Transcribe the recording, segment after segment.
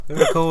We're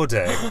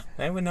recording.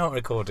 No, we're not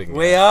recording.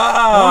 We yet.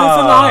 are. Why is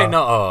the light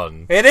not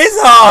on? It is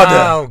on.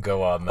 Oh,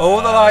 go on. Then. All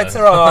the lights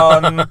are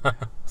on.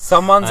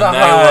 Someone's and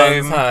at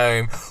no one's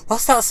home.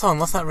 What's that song?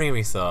 What's that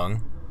Riri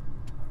song?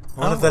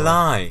 All of the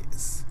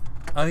lights.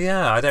 Oh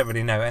yeah, I don't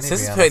really know anything.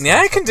 Sis is putting the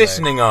air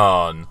conditioning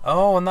on.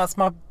 Oh, and that's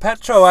my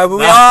petrol.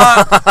 We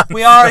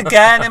are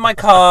again in my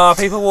car.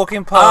 People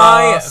walking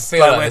past. I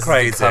feel like we're this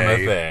crazy. has become a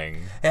thing.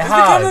 It's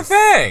become a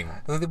thing.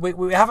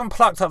 We haven't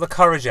plucked up the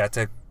courage yet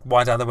to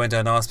wind down the window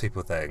and ask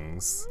people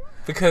things.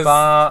 Because...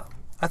 But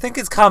I think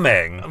it's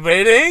coming.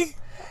 Really?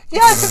 Yeah,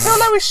 I feel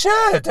like we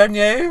should, don't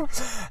you?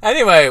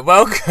 Anyway,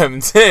 welcome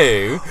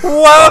to...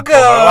 Welcome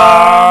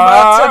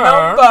to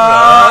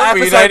number...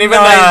 We don't even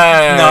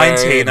know.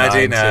 19, I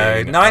do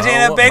know. 19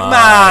 oh a big my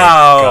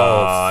mouth.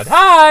 God.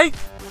 Hi.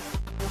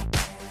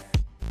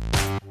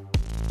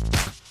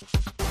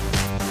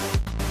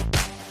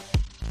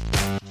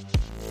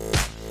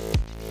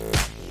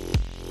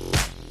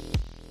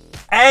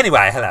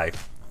 Anyway, hello.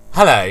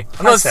 Hello.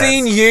 I've not sis.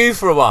 seen you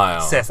for a while.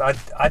 Sis, I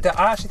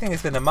actually think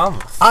it's been a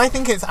month. I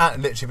think it's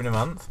literally been a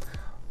month.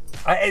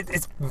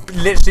 It's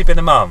literally been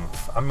a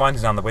month. I'm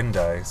winding down the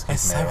window. It's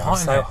Excuse so me. hot, I'm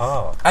isn't so it?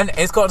 hot. And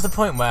it's got to the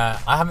point where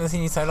I haven't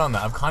seen you so long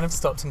that I've kind of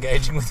stopped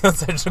engaging with your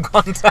social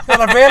content.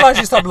 Well, I realised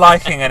you stopped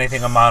liking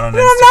anything on mine on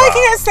Instagram. I'm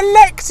liking it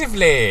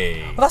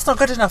selectively. Well, that's not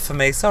good enough for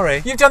me.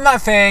 Sorry. You've done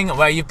that thing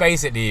where you've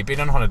basically been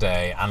on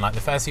holiday and like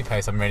the first few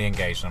posts I'm really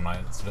engaged and I'm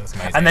like, this looks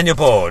amazing. And then you're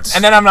bored.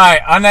 And then I'm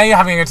like, I know you're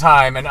having a good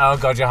time and oh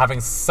god, you're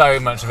having so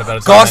much of a better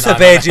time. God than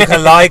forbid you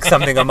can like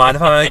something of mine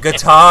if I'm having a good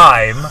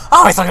time.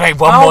 Oh, it's not going to make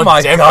one Oh more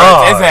my difference,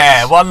 God. is it?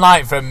 One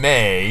like from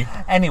me.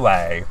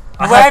 Anyway.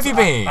 Where have you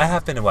been? I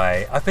have been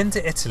away. I've been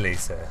to Italy,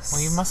 sis.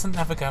 Well, you mustn't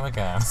never go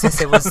again.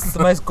 Sis, it was the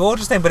most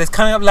gorgeous thing, but it's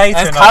coming up later.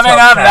 It's in our coming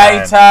top up 10.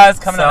 later. It's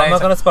coming So up I'm not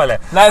later. going to spoil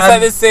it. Let's set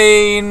the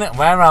scene.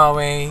 Where are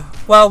we?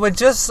 Well, we're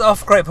just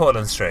off Great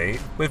Portland Street.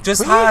 We've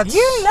just had...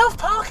 You love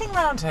parking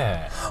around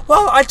here.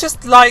 Well, I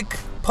just like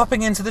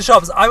popping into the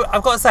shops.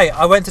 I've got to say,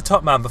 I went to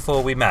Top Man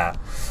before we met,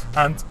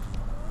 and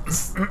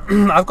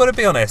I've got to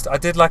be honest, I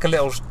did like a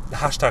little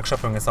hashtag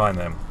shopping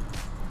assignment.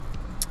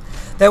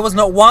 There was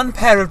not one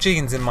pair of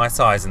jeans in my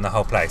size in the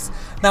whole place.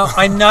 Now,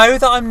 I know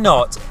that I'm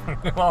not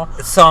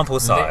sample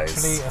size.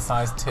 Literally a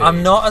size 2.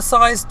 I'm not a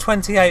size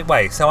 28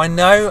 waist, so I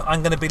know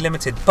I'm going to be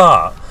limited,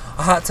 but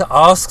I had to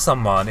ask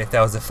someone if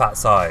there was a fat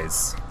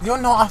size. You're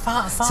not a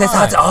fat size. So I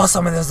had to ask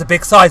someone if there was a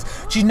big size.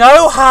 Do you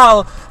know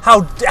how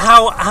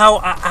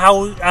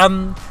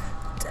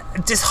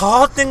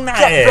disheartening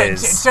that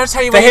is? But,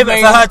 tell you for where him,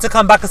 for her to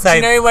come back and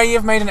say, do you know where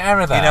you've made an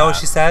error there? you know what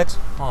she said?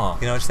 What?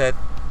 You know what she said?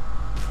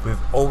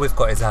 All we've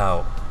got is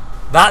out.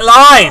 That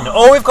line!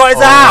 All we've got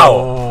is out!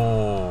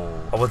 Oh.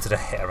 I wanted to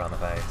hit her around the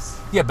face.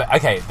 Yeah, but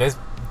okay, there's...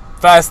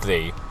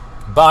 Firstly,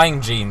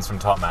 buying jeans from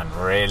Top Man,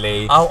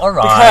 really? Oh,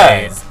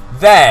 alright. Because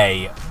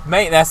they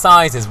make their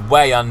sizes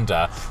way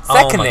under. Oh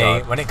my Secondly,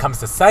 God. when it comes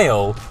to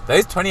sale,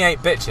 those 28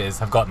 bitches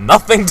have got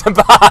nothing to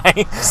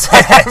buy. So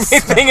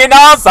everything in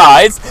our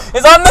size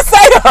is on the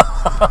sale.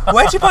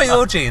 Where'd you buy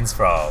your jeans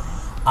from?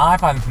 I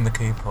buy them from the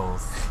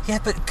Couples. Yeah,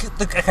 but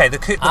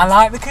I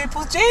like the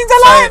Couples jeans.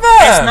 I like them.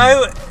 It's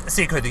no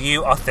secret that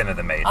you are thinner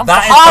than me. I'm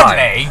That is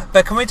hardly. fine.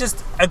 But can we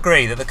just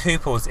agree that the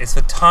Couples is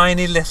for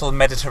tiny little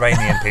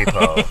Mediterranean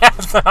people?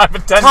 Yes, I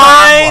pretend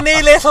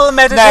Tiny little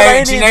Mediterranean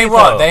No, do you know people.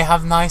 what? They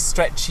have nice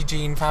stretchy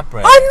jean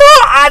fabric. I'm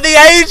not at the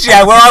age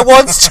yet where I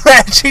want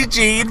stretchy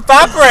jean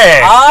fabric.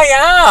 I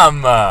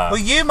am. Well,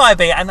 you might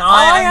be, and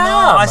I am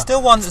not. am. I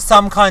still want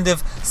some kind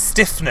of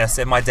stiffness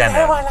in my denim.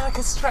 No, I like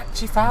a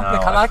stretchy fabric.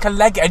 No, I like a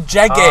Can't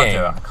jegging. do it.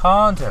 I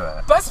can't do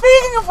it. But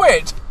speaking of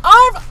which,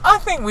 I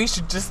think we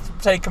should just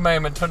take a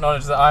moment to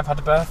acknowledge that I've had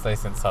a birthday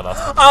since our last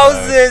episode. Oh,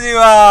 sis, you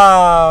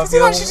are. Because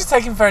you've actually just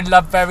taken for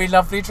a very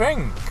lovely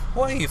drink.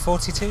 What are you,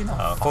 42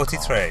 now?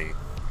 43.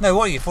 No,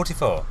 what are you,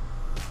 44?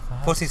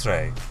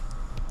 43.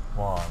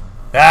 1.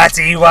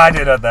 31,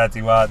 you're not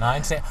 31.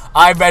 19.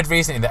 I read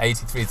recently that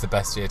 83 is the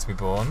best year to be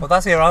born. Well,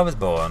 that's the year I was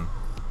born.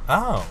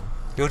 Oh.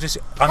 You're just...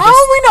 How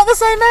are we not the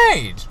same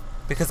age?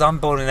 Because I'm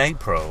born in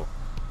April.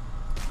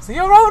 So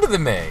you're older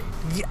than me.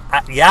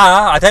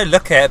 Yeah, I don't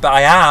look it, but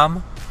I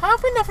am. How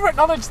have we never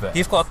acknowledged this?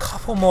 You've got a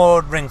couple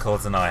more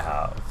wrinkles than I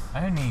have.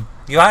 Only...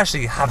 You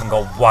actually haven't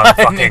got one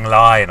fucking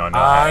line on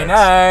your I head.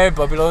 know,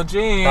 Bobby Lord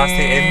jeans. That's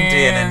the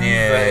Indian in you.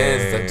 That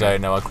is, that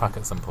don't know. I'll crack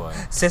at some point.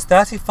 Sis,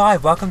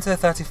 35. Welcome to the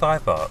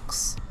 35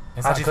 box.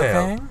 Is How that do a you good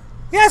feel? thing?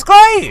 Yeah, it's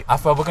great. I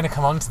feel we're going to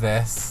come on to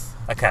this.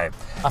 Okay.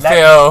 I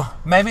feel...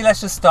 Maybe let's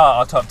just start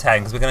our top 10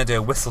 because we're going to do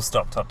a whistle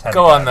stop top 10.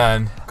 Go again. on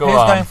then. Go Who's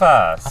on. going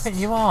first? I think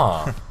you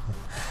are.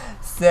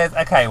 Sis,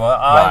 okay, well,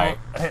 Right.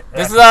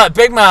 This is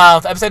Big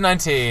Mouth, episode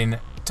 19,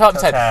 top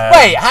 10. 10.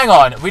 Wait, hang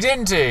on. We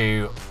didn't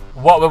do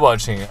what we're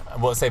watching,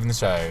 what's saving the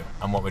show,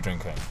 and what we're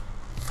drinking.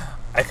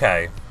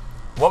 Okay.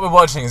 What we're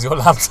watching is your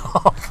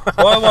laptop.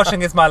 What I'm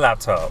watching is my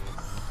laptop.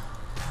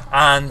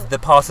 And the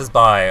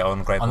passers-by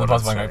on Great On the Portland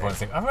bus by Street. Great Portland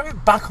Street. I'm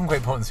back on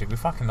Great Portland Street. We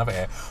fucking love it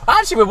here.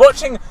 Actually, we're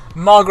watching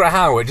Margaret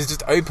Howe, which has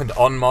just opened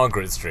on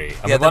Margaret Street.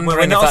 And Yeah, we're wondering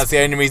we're if not that's the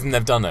only reason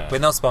they've done it. We're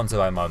not sponsored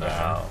by Margaret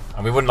Howe.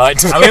 And we wouldn't like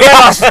to. And we will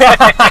not.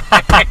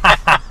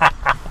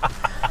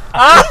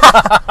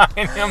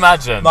 Can you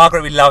imagine?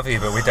 Margaret, we love you,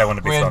 but we don't want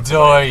to be We sponsored.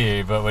 adore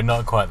you, but we're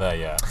not quite there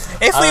yet.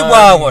 If we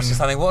were watching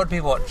something, what would we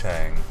be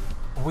watching?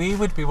 We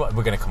would be. We're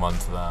going to come on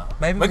to that.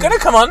 Maybe we're going to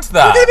come on to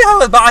that. We're going to be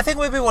hungry, but I think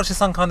we'd be watching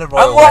some kind of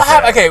royal. What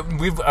wedding.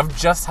 happened? Okay, I've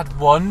just had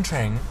one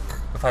drink.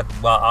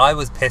 Well, I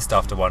was pissed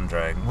after one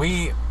drink.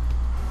 We've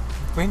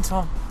been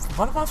to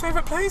one of our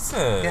favourite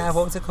places. Yeah,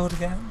 what was it called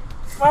again?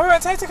 Well, we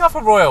went to Cafe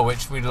Royal,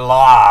 which we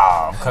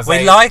love.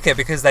 We like it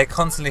because they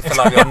constantly fill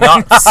up your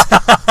nuts.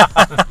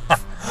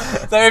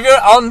 So if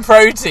you're on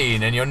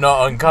protein and you're not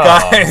on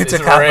carbs, it's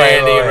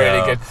Cafe really, Royal.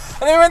 really good.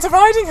 And then we went to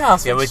Riding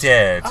House. Yeah, we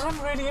did.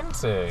 I'm really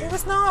into. It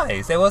was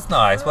nice. It was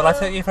nice. Well, I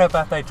took you for a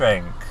birthday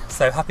drink,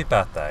 so happy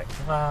birthday.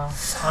 Well,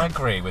 I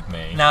agree with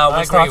me. Now I we're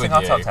agree starting with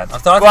our you. top 10. I'm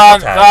starting Go on,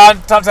 top 10. go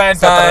on, top 10.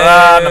 So,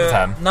 Number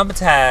 10. Number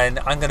 10,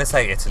 I'm going to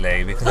say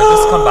Italy because I've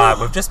just come back.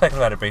 We've just spoken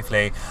about it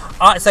briefly.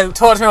 So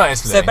Talk to me about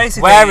Italy. So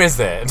basically, where is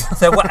it?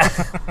 So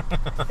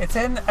it's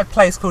in a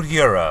place called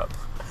Europe.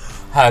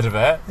 Heard of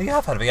it? You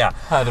have heard of it, yeah.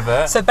 Heard of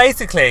it. So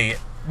basically,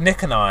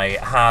 Nick and I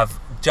have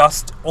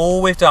just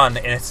all we've done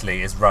in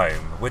Italy is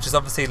Rome, which is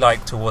obviously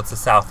like towards the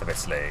south of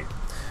Italy.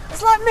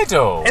 It's like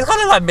middle. It's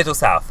kind of like middle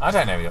south. I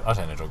don't know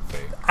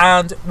geography.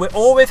 And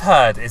all we've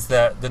heard is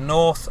that the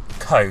north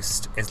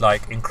coast is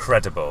like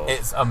incredible.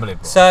 It's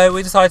unbelievable. So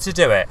we decided to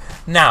do it.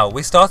 Now,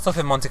 we started off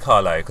in Monte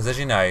Carlo because, as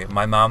you know,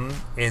 my mum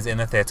is in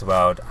the theatre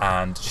world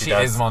and she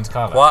does is Monte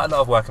Carlo. quite a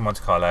lot of work in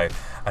Monte Carlo.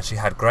 And she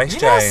had Grace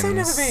Jones. I've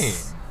never been.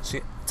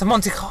 To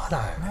Monte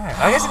Carlo. No.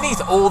 I guess it needs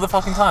all the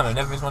fucking time. I've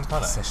never been to Monte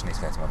Carlo. So she needs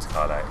to go to Monte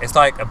Carlo. It's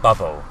like a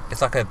bubble.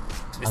 It's like a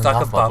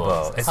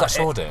bubble. It's like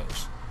Shoreditch.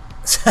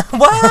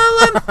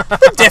 A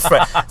bit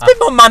different. It's a bit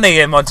more money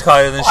in Monte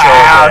Carlo than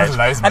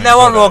Shoreditch. And no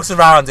one walks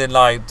around in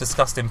like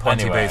disgusting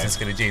pointy boots and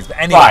skinny jeans. But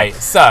anyway, right,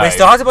 so we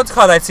started Monte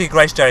Carlo to see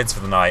Grace Jones for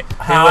the night,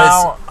 who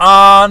How-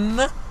 was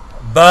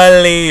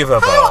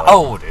unbelievable. How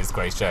old is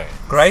Grace Jones?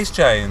 Grace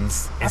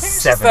Jones I is think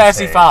she's 70.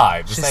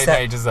 35, the She's same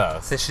age as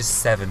us. So she's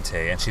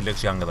 70 and she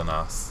looks younger than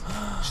us.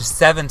 She's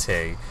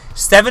 70.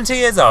 She's 70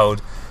 years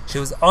old. She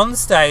was on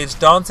stage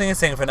dancing and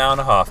singing for an hour and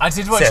a half. I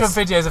did watch your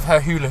videos of her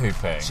hula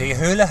hooping. She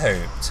hula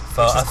hooped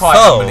for Which is a quite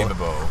full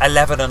unbelievable.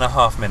 11 and a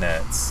half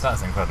minutes.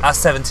 That's incredible. At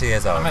 70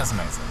 years old. I mean, that's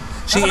amazing.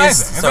 She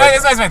That's is. amazing. Sorry,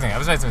 It's amazing.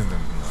 It's amazing.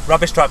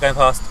 rubbish truck going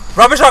past.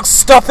 Rubbish truck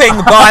stopping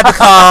by the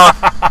car.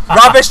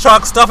 Rubbish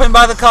truck stopping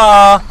by the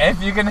car. If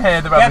you can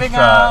hear the rubbish Getting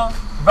truck. out.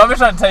 Rubbish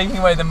truck taking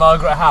away the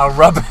Margaret Howe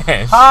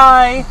rubbish.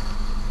 Hi.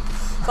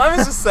 I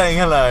was just saying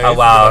hello. Oh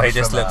wow, he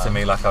just looked at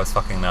me like I was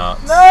fucking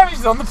nuts. No,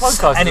 she's on the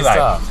podcast. Anyway,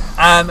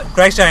 and stuff.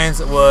 Grace Jones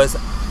was.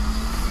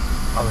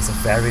 Oh, it's a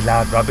very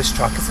loud rubbish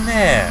truck, isn't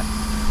it?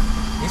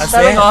 He's As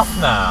showing if- off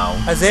now.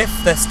 As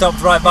if they're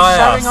stopped right by He's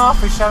showing us.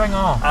 off. He's showing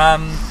off.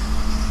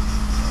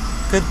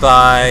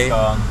 Goodbye.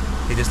 Gone.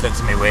 He just looked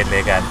at me weirdly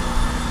again.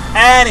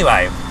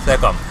 Anyway, so they're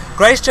gone.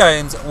 Grace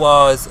Jones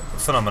was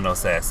phenomenal,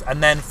 sis.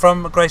 And then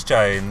from Grace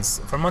Jones,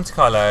 from Monte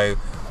Carlo,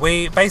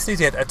 we basically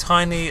did a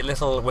tiny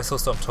little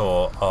whistle-stop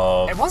tour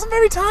of... It wasn't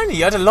very tiny.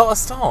 You had a lot of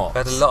stops. We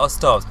had a lot of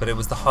stops, but it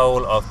was the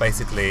whole of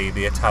basically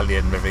the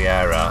Italian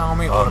Riviera. Tell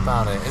me all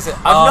about it. Is it?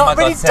 I've Oh not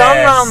my really God, done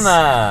sis. round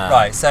there.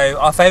 Right, so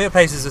our favourite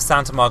places were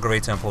Santa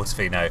Margherita and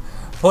Portofino.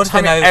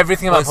 Tell me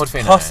everything about was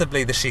Portofino.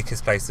 possibly the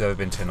chicest place we've ever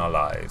been to in our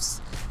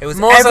lives. It was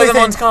More so everything.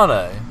 than Monte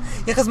Carlo.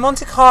 Yeah, because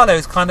Monte Carlo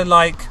is kind of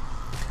like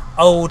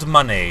old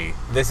money.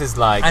 This is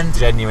like And-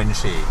 genuine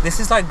chic. This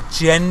is like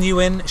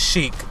genuine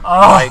chic, Oh.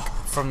 like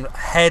from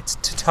head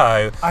to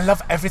toe. I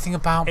love everything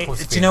about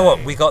Portofino. Do you know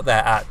what? We got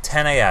there at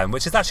 10 a.m,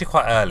 which is actually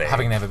quite early.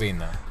 Having never been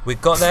there. We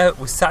got there,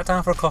 we sat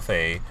down for a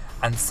coffee,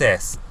 and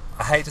sis,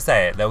 I hate to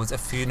say it, there was a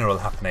funeral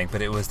happening,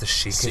 but it was the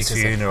chicest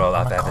funeral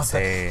I've ever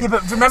seen. Yeah,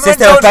 but remember Sis, when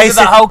they were Dolce did that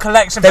basic- whole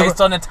collection they based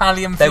were- on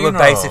Italian They funeral? were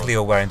basically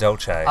all wearing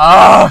Dolce.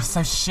 Oh,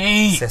 so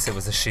chic. Sis, it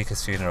was the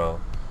chicest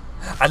funeral.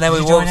 And then Did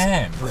we you join walked,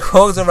 in? we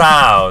walked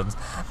around.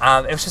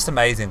 It was just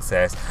amazing,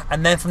 sis.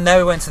 And then from there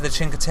we went to the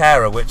Cinque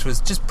Terre, which was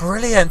just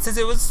brilliant, sis.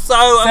 It was so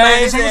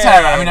amazing. The Cinque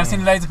Terre, I mean, I've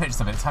seen loads of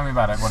pictures of it. Tell me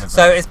about it. What is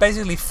So it? it's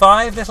basically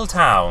 5 little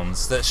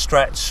towns that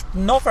stretch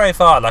not very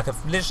far, like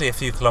literally a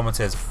few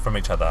kilometres from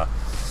each other.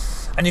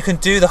 And you can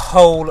do the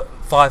whole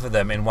 5 of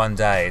them in one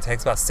day. It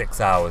takes about 6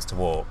 hours to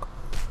walk.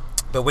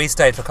 But we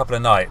stayed for a couple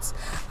of nights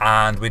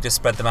and we just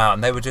spread them out,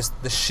 and they were just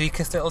the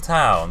chicest little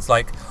towns.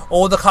 Like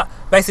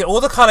basically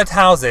all the coloured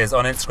houses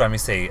on Instagram you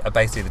see are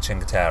basically the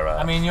Cinque Terre.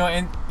 I mean, your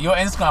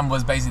Instagram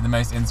was basically the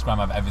most Instagram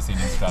I've ever seen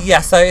Instagram. Yeah,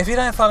 so if you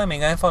don't follow me,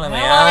 go and follow me.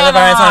 Yeah. The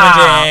very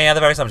Simon G. The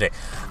very Simon G.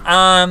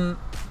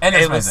 And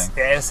it's It was- amazing.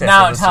 it was-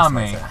 Now it was tell just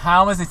me, amazing.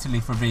 how is Italy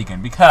for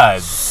vegan?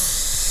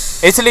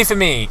 Because Italy for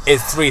me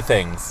is 3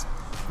 things.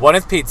 One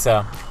is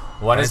pizza,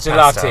 one is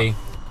gelati,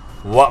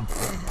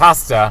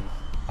 pasta,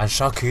 and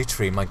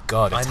charcuterie. My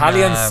God, I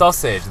Italian know.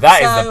 sausage.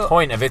 That is So, the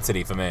point of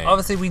Italy for me.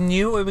 Obviously, we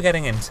knew what we were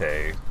getting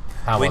into.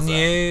 How we was it?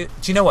 knew.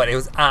 Do you know what? It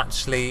was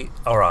actually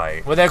all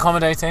right. Were they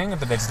accommodating, or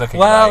did they just look at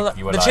Well, you like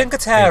you were the like Cinque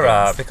Terre,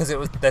 vegans? because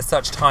there's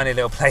such tiny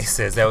little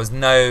places, there was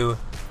no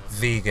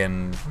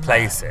vegan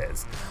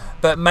places.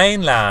 But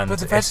mainland But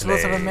the vegetables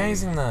Italy, are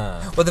amazing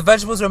there. Well, the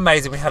vegetables are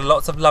amazing. We had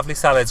lots of lovely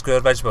salads,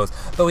 grilled vegetables.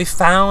 But we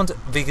found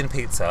vegan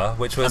pizza,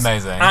 which was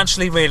Amazing.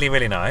 actually really,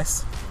 really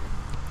nice.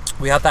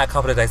 We had that a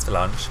couple of days for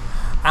lunch.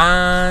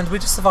 And we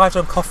just survived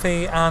on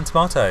coffee and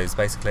tomatoes,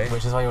 basically.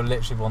 Which is why you're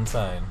literally born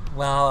sane.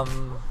 Well,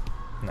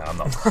 no, I'm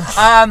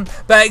not.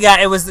 But yeah,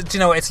 it was. Do you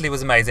know what? Italy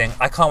was amazing.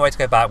 I can't wait to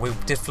go back. We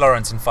did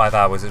Florence in 5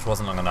 hours, which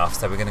wasn't long enough,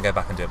 so we're going to go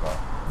back and do it more.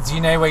 Do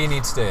you know where you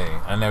need to do?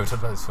 I know we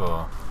talked about this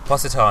before.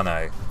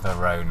 Positano.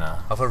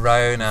 Verona. Oh,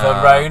 Verona.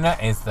 Verona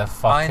is the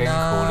fucking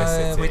coolest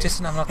city. We just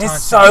didn't have enough time.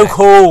 It's so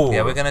cool.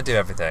 Yeah, we're going to do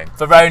everything.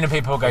 Verona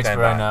people go We're to going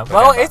Verona. back. We're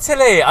Well, going back.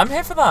 Italy. I'm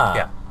here for that.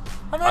 Yeah.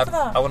 I'm here for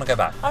that. I want to go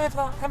back. I'm here for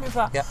that. I'm here for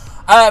that.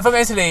 Yeah. From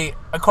Italy,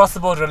 across the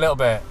border a little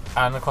bit,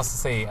 and across the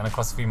sea, and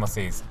across a few more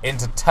seas,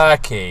 into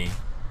Turkey.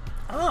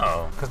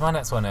 Oh. Because my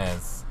next one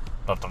is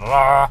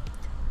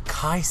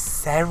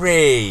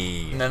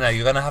Kayseri. No,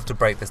 you're going to have to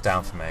break this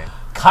down for me.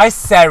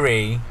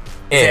 Kayseri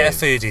Is it a is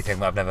foodie thing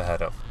that I've never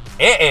heard of?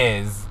 it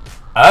is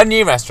a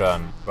new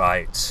restaurant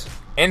Right.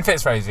 in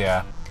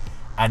Fitzrovia,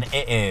 and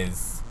it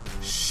is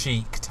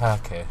chic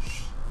Turkish.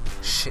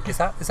 Is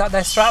that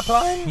their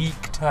strapline?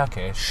 Chic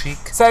Turkish. Chic.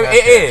 So Turkish.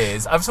 it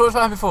is. I've talked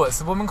about her before. It's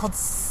a woman called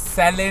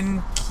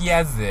Selin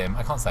Kiezim.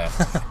 I can't say it.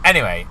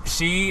 Anyway,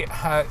 she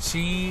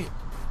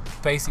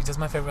basically does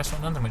my favourite restaurant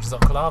in London, which is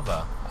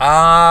Okolava.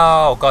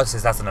 Oh, God,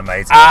 that's an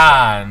amazing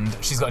And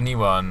she's got a new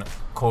one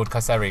called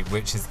Kayseri,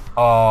 which is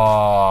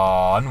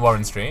on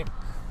Warren Street.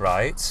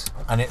 Right.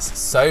 And it's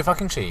so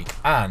fucking chic.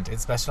 And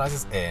it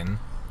specialises in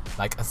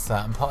like a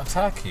certain part of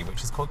Turkey,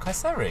 which is called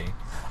Kayseri.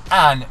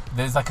 And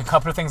there's like a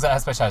couple of things that are her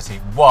speciality.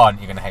 One,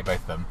 you're going to hate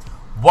both of them.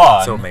 One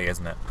It's all me,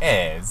 isn't it?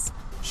 is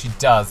she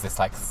does this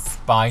like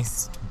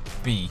spiced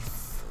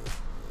beef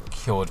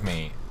cured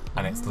meat,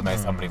 and it's the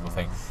most unbelievable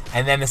thing.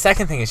 And then the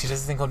second thing is she does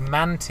this thing called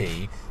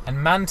manti,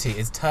 and manti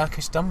is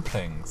Turkish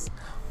dumplings.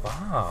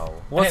 Wow.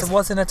 it's-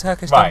 What's in a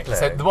Turkish Right, dumpling?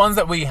 so the ones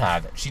that we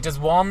had, she does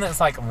one that's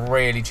like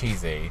really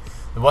cheesy.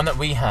 The one that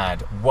we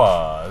had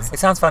was It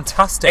sounds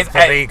fantastic for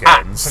it's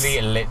vegans.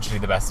 actually literally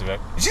the best of it.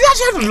 She's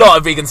actually had a lot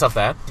of vegan stuff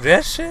there.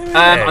 Yes, she really?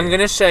 I'm going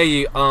to show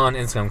you on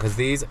Instagram because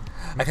these.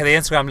 Okay, the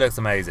Instagram looks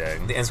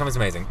amazing. The Instagram is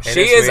amazing. It She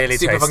looks is really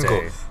super tasty.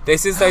 fucking cool.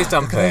 This is those Look at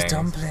dumplings. those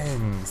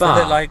dumplings. But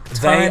They're like they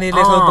tiny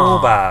little ball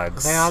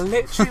bags. They are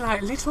literally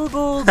like little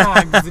ball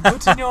bags that you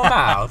put in your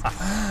mouth.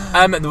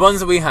 The ones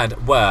that we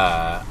had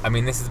were, I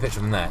mean, this is a picture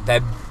of them there.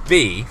 They're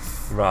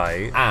beef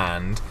Right.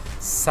 and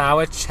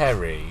sour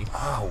cherry,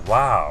 Oh,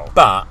 wow.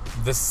 but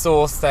the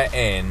sauce they're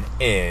in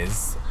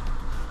is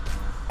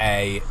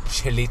a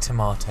chili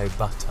tomato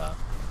butter.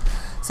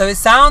 So it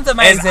sounds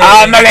amazing.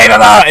 It's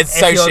unbelievable. It's if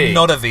so you're chic.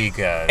 not a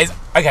vegan. It's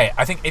okay.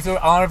 I think if you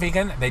are a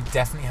vegan, they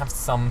definitely have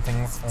some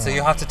things. For So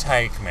you have to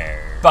take me.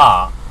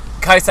 But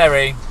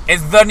Kayseri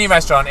is the new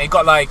restaurant. It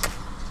got like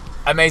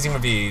amazing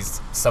reviews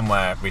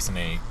somewhere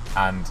recently,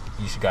 and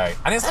you should go.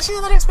 And it's actually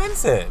not that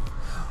expensive.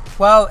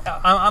 Well,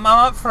 I'm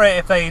up for it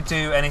if they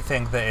do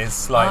anything that is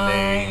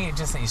slightly. I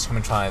just think you should come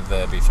and try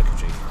the beef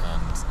charcuterie.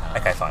 And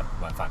Okay, fine.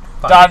 Right, fine.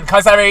 Fine. Done.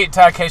 Kayseri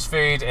Turkish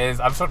food is.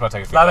 I'm talking about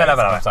Turkish food. Love it, guys. love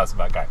it, love I'm it. talking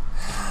about go.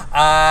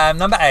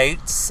 Number 8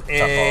 is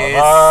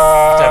a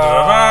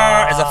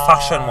Oh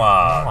fashion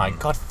one. my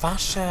god,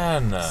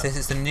 fashion! This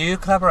is the new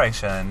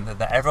collaboration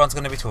that everyone's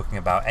going to be talking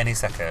about any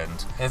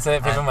second. Is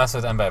it Vivian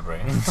Westwood and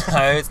Burberry?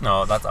 No, it's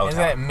not. That's old. Is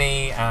it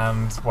me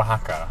and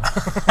Oaxaca?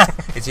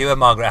 It's you and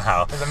Margaret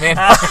Howe. Is it me and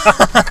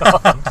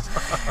God.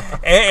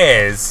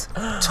 It is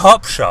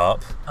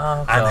Topshop Oh,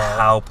 and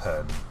God.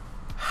 Halpen.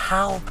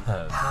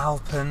 Halpen.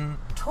 Halpen.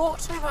 Talk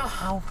to me about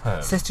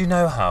Halpen. Sis, do you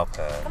know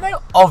Halpen? I know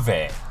of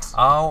it.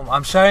 Oh,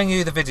 I'm showing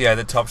you the video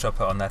that Topshop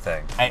put on their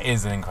thing. It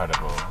is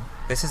incredible.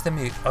 This is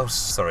the Oh,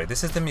 sorry.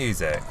 This is the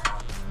music.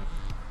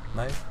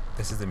 No,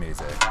 this is the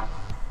music.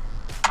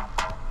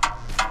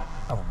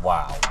 Oh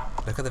wow.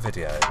 Look at the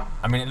video.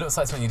 I mean, it looks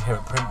like something you'd hear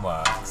at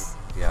Printworks.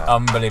 Yeah.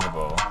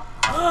 Unbelievable.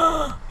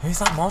 Who's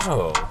that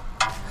model?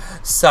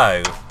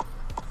 So,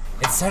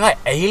 It's so like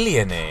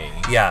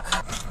alien-y. yeah.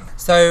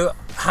 So,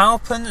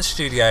 Halpen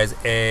Studios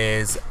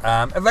is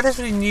a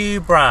relatively new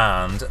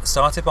brand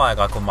started by a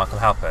guy called Michael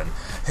Halpen,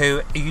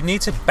 who you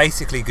need to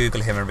basically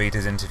Google him and read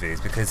his interviews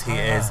because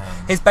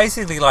he's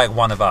basically like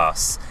one of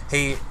us.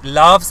 He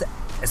loves.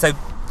 So,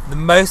 the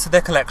most of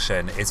their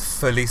collection is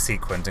fully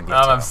sequined and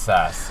glitter. I'm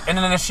obsessed. In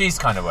an Ashish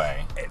kind of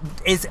way.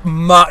 It's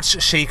much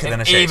chicer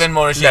than a Ashish. Even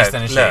more Ashish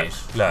than a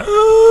Ashish.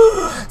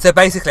 Look. So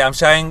basically, I'm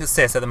showing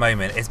Sis at the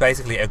moment. It's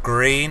basically a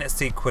green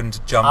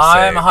sequined jumpsuit.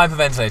 I'm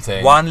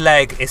hyperventilating. One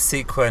leg is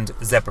sequined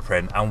zebra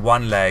print, and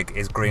one leg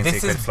is green This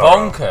sequined is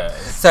floral. bonkers.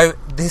 So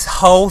this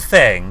whole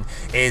thing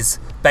is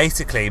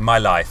basically my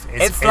life.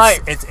 It's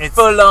like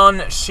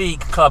full-on chic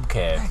club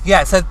kid.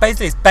 yeah. So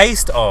basically, it's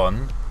based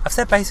on. I've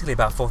said basically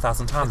about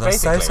 4,000 times. I'm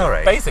so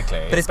sorry.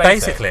 Basically. But it's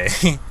basic.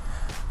 basically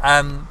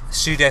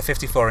Studio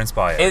 54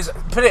 inspired.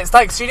 It's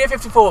like Studio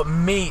 54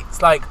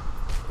 meets like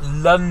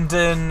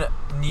London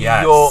New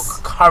Yes. York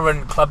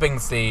current clubbing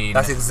scene.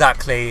 That's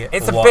exactly.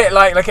 It's a what- bit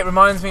like it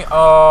reminds me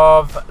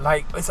of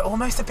like it's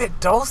almost a bit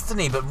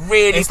Dalston-y, but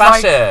really It's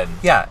like- fashion.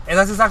 Yeah, and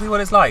that's exactly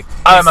what it's like.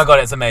 Oh It's- my god,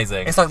 it's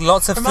amazing. It's like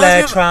lots of Reminds me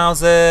flare of-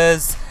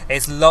 trousers.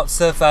 It's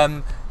lots of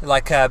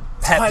like Quite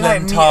peplum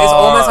like tops. it's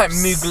almost like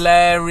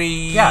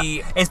Mugleri. Yeah,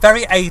 it's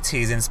very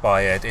 80s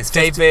inspired. It's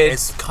 50 David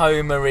it's-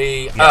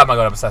 Comery. Yeah. Oh my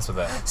god, I'm obsessed with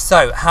it.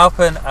 So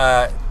Halpin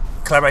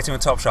collaborating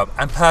with Topshop,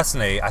 and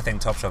personally, I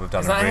think Topshop have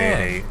done Is a that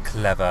really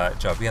clever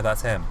job. Yeah,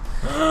 that's him.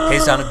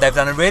 They've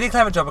done a really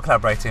clever job of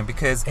collaborating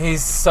because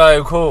He's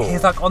so cool.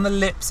 he's like on the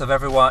lips of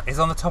everyone. He's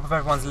on the top of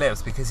everyone's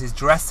lips because he's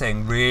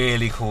dressing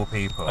really cool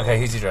people. Okay,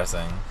 who's he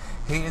dressing?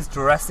 He is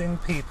dressing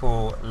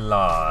people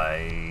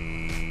like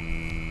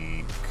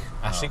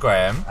Ashley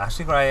Graham.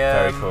 Ashley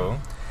Graham. Very cool.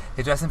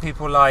 He's dressing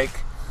people like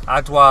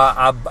Adwa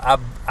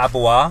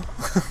Abwa.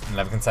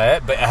 Never can say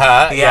it, but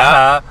her.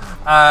 Yeah.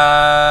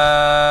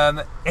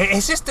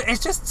 It's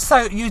just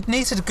so you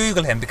need to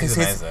Google him because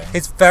He's amazing.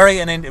 he's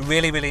very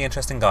really really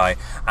interesting guy,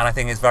 and I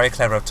think it's very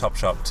clever of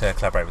Topshop to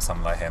collaborate with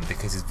someone like him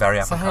because he's very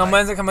up So and hang on,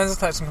 coming. when's this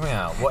collection coming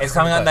out? What It's is the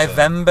coming out collection?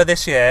 November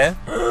this year,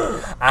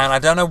 and I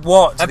don't know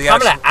what And the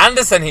Pamela actual-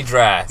 Anderson he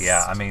dressed.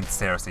 Yeah, I mean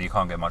seriously, you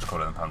can't get much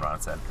cooler than Pamela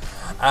Anderson.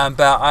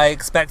 But I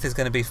expect it's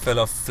going to be full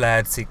of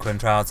flared sequin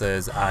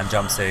trousers and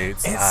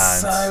jumpsuits. It's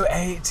and so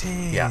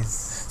 80s. Yeah.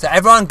 So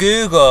everyone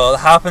Google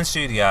Halpin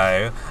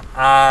Studio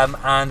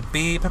and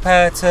be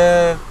prepared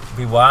to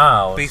Be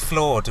wild. be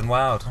floored and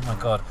wowed. Oh my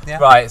god. Yeah.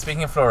 Right,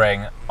 speaking of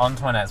flooring, on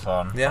to my next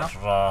one.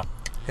 Yeah.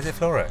 Is it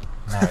flooring?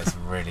 No, it's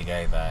really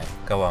gay though.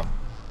 Go on.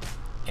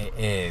 It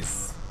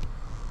is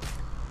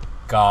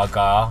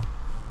Gaga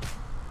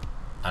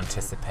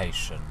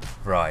Anticipation.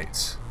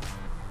 Right.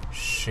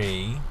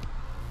 She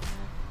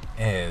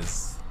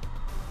is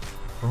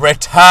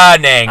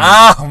returning.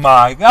 Oh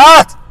my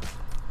god!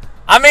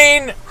 I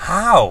mean,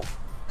 How?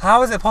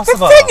 How is it the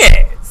possible?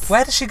 thing is,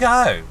 Where does she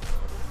go?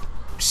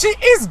 she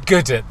is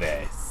good at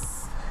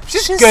this.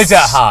 She's She's- good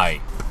at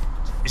hype.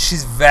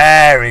 She's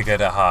very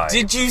good at high.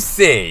 Did you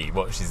see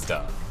what she's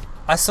done?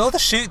 I saw the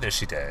shoot that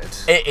she did.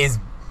 It is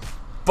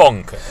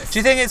bonkers. Do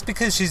you think it's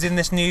because she's in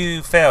this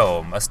new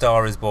film, A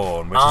Star Is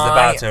Born, which is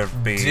about to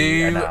be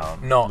do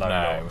announced? not like,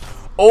 know. launched?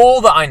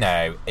 All that I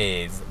know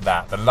is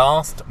that the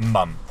last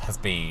month has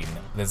been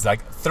there's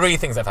like 3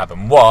 things that have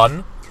happened.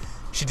 One,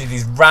 she did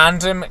these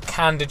random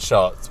candid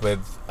shots with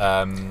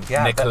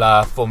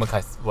Nicola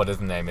Formichetti, what his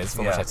name is,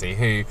 Formichetti,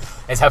 who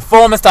is her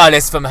former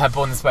stylist from her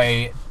Born This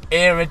Way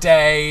era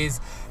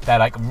days. They're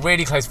like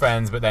really close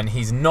friends, but then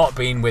he's not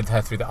been with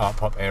her through the art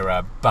pop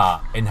era,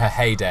 but in her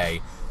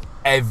heyday,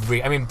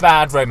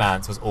 Bad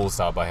Romance was all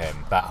starred by him,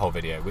 that whole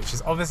video, which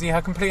is obviously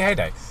her complete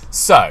heyday.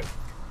 So,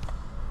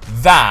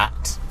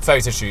 that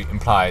photo shoot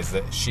implies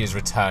that she is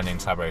returning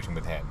collaborating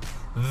with him.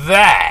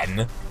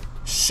 Then,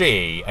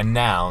 she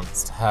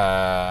announced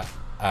her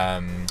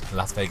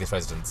Las Vegas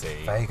residency,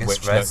 Vegas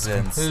which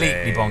residency. looks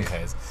completely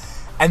bonkers.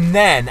 And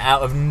then,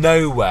 out of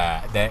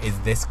nowhere, there is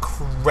this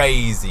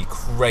crazy,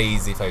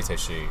 crazy photo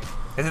shoot.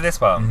 Is it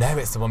this one? No,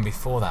 it's the one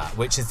before that,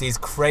 which is these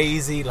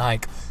crazy,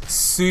 like,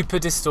 super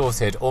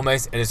distorted,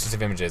 almost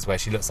illustrative images where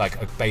she looks like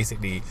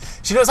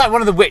she looks like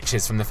one of the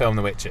witches from the film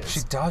The Witches.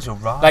 She does, you're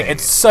right. Like,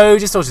 it's so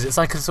distorted. It's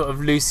like a sort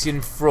of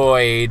Lucian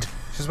Freud.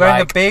 She's wearing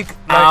like, a big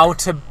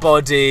outer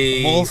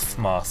body wolf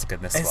mask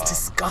in this It's one.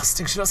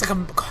 disgusting. She looks like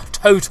a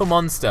total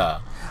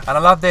monster. And I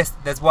love this.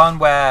 There's one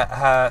where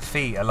her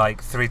feet are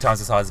like 3 times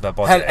the size of her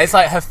body. It's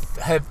like her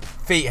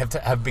feet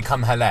have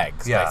become her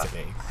legs, Yeah.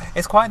 basically.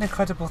 It's quite an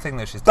incredible thing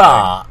that she's doing.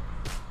 But,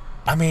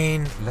 I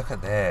mean, Look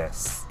at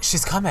this.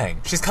 she's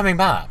coming. She's coming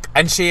back.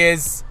 And she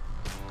is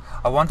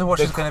I wonder what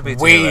the she's going to be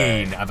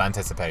queen doing. of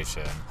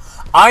anticipation.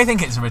 I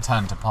think it's a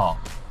return to pop.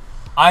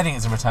 I think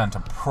it's a return to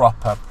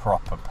proper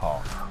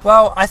pop.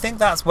 Well, I think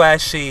that's where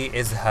she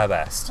is her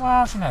best.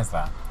 Well, she knows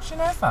that. She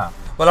knows that.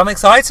 Well, I'm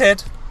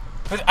excited.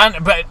 But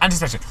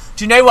anticipation.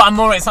 Do you know what I'm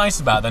more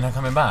excited about than her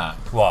coming back?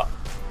 What?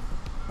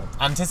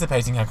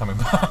 Anticipating her coming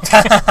back.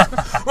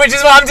 Which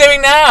is what I'm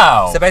doing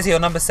now. So basically your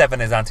number 7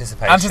 is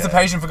anticipation.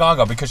 Anticipation for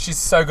Gaga because she's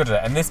so good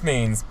at it. And this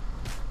means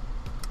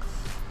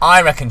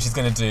I reckon she's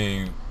going to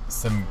do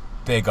some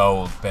big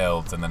old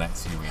builds in the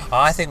next few weeks.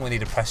 I think we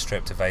need a press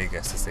trip to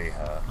Vegas to see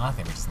her. I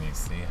think we just need to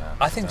see her.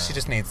 I think she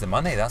just needs the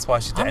money. That's why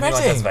she I'm anyone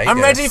ready. does Vegas.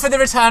 I'm ready for the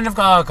return of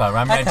Gaga.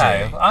 I'm Okay,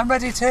 ready. I'm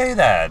ready too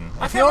then.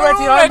 I If think you're we're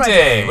ready, all I'm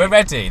ready. We're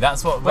ready.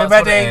 That's what We're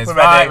what it ready, is. we're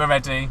Right, ready. we're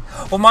ready.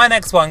 Well, my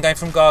next one, going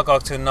from Gaga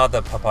to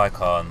another pop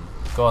icon,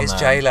 Go on is then.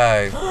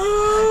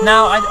 J-Lo.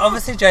 Now,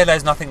 obviously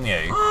J-Lo's nothing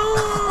new.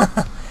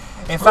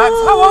 In fact,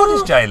 how old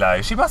is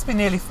J-Lo? She must be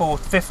nearly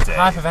 50.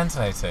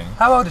 Hyperventilating.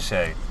 How old is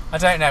she? I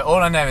don't know. All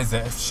I know is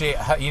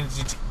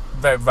that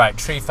right,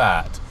 tree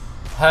fact.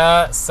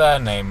 Her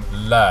surname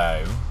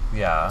Lowe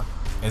Yeah.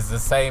 has the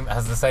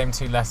same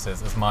 2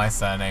 letters as my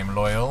surname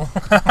Loyal.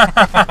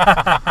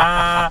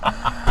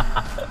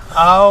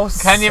 Oh,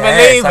 Can you sis,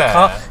 believe I it?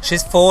 can't-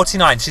 She's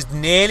 49. She's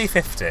nearly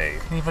 50.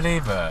 Can you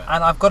believe it?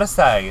 And I've got to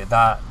say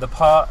that the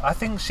part, I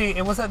think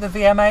it was at the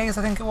VMAs,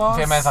 I think it was?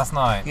 VMAs last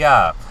night.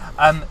 Yeah.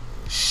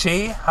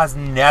 She has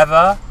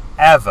never,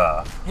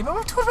 ever. Yeah, but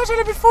we've talked about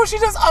J-Lo before. She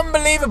does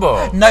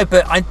unbelievable. No,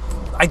 but I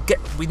get.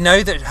 We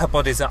know that her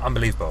body's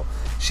unbelievable.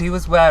 She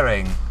was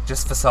wearing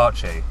just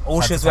Versace.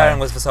 All she was wearing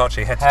was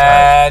Versace head to toe.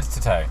 Head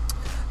to toe.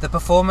 The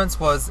performance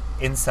was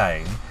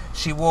insane.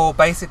 She wore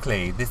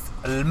basically this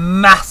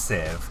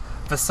massive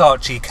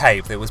Versace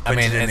cape that was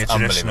printed in the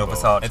traditional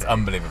Versace. It's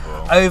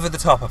unbelievable. Over the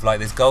top of like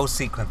this gold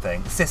sequin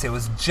thing. Sis, it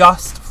was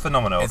just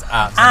phenomenal. It's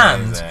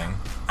absolutely amazing.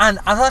 And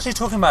I was actually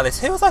talking about this.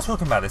 Who was I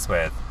talking about this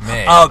with?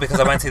 Me. Oh, because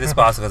I went to see the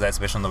Spice Girls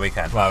exhibition on the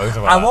weekend. Well, we were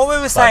talking about and what we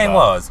were saying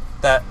was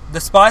that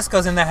the Spice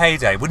Girls in their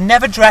heyday were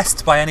never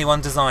dressed by any one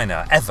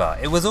designer, ever.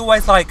 It was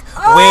always like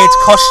weird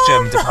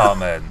costume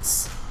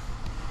departments.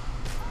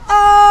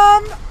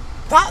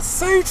 That's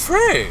so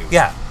true.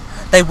 Yeah.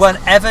 They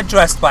weren't ever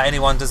dressed by any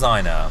one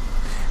designer.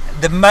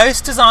 The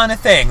most designer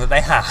thing that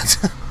they had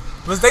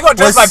They got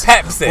dressed by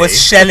Pepsi.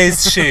 was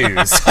Shelley's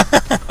shoes.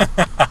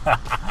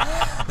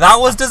 That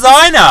was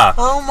designer.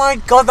 Oh my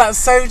god, that's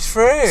so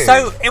true.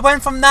 So it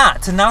went from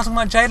that to now talking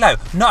about J-Lo.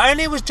 Not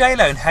only was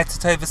J-Lo in head to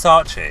toe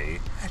Versace,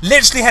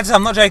 literally head to toe,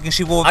 I'm not joking,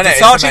 she wore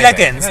Versace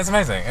leggings. It's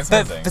amazing. It's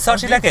but amazing.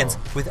 Versace leggings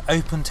with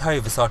open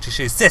toe Versace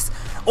shoes. Sis,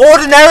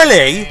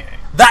 ordinarily,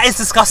 that is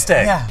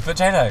disgusting. Yeah, but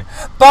J-Lo.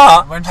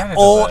 But When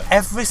J-Lo does it.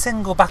 every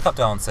single backup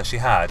dancer she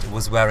had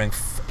was wearing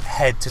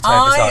head to toe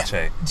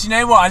Versace. Do you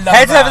know what I love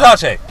Head to toe about...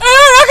 Versace.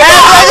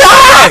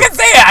 I can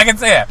see it. I can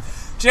see it.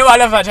 Do you know what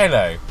I love about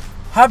J-Lo?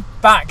 Her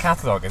back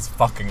catalogue is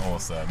fucking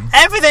awesome.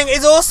 Everything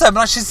is awesome.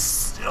 Like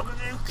she's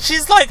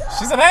like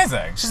She's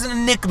amazing. she's an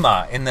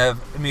enigma in the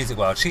music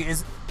world.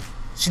 She's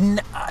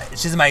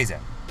amazing.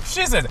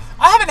 She's a,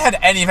 I haven't heard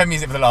any of her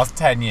music for the last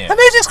 10 years. Her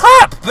music's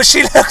crap, but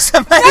she looks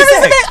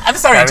amazing. I'm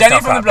sorry, No, it's Jenny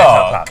not from the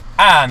crap, it's Block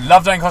and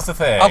Love Don't Cost a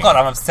Thing. Oh god,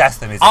 I'm obsessed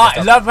with music. I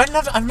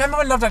remember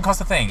when Love Don't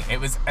Cost a Thing.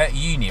 It was at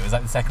uni. It was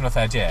like the second or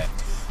third year,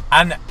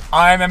 and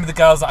I remember the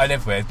girls that I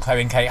lived with,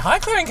 Chloe and Kate. Hi,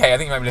 Chloe and Kate. I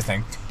think you might be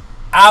listening.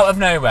 Out of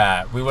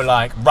nowhere, we were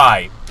like,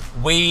 right,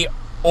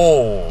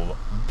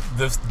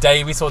 the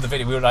day we saw the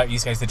video, we were like,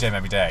 used to go to the gym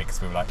every day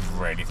because we were like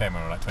really thin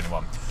when we were like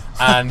 21,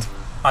 and.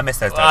 I miss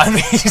those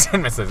days. You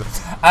didn't miss those.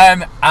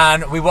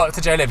 And we watched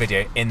the J-Lo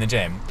video in the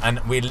gym, and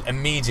we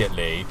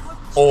immediately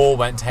all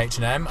went to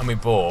H&M and we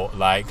bought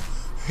like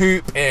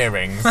hoop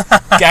earrings,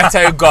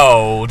 ghetto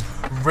gold,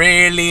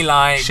 really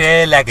like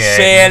sheer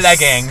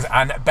leggings,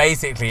 and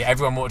basically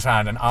everyone walked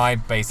around, and I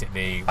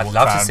basically walked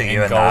love to around see in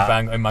you in gold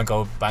that. in my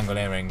gold bangle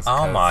earrings. Oh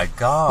 'cause- my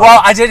god. Well,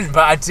 I didn't,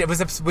 but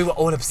we were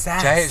all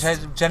obsessed.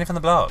 Jenny from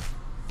the Block.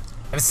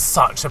 It was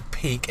such a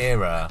peak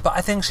era. But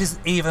I think she's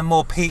even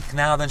more peak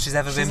now than she's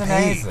ever She's been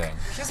amazing. peak.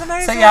 She's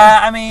amazing. So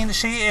yeah, I mean,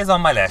 she is on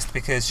my list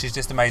because she's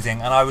just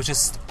amazing, and I was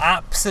just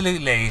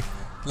absolutely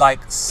like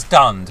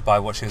stunned by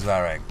what she was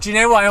wearing. Do you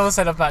know what I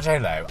also love about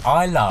J-Lo?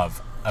 I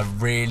love a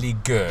really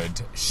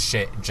good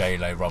shit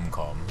J-Lo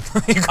rom-com.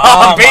 You can't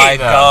Oh beat my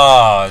them.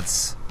 god.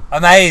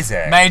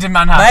 Amazing. Made in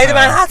Manhattan. Made in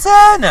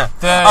Manhattan.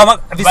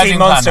 Have you Wedding seen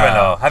Monster Planner.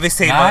 in Law? Have you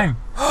seen No.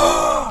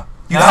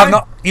 You No. have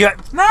not. You.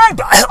 No.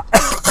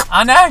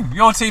 I know.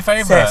 Your two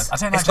favourites. Sis, I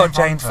don't know it's got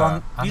Jane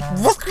Fonda. Fonda.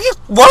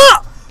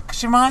 What? Because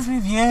she reminds me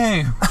of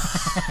you.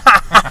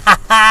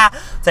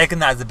 Taking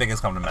that as the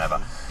biggest compliment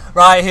ever.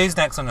 Right, who's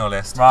next on your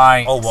list?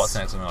 Right. Or what's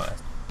next on your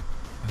list?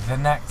 The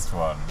next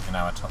one in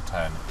our top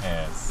 10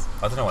 is...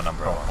 I don't know what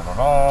number it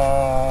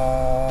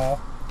was.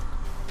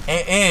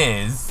 It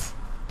is...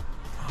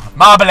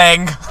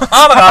 Marbling.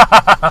 Oh my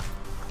god.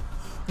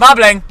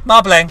 Marbling.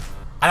 Marbling.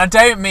 And I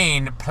don't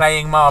mean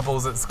playing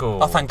marbles at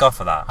school. Oh, thank God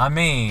for that. I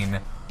mean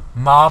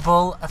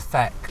marble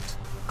effect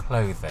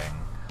clothing.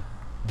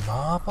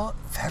 Marble?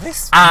 Very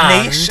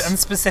And niche and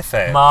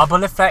specific.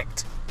 Marble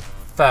effect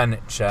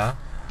furniture.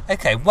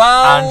 Okay,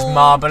 well... And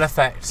marble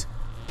effect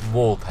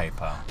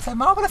wallpaper. So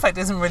Marble Effect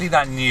isn't really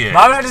that new.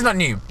 Marble effect is not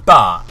new,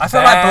 but I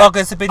feel like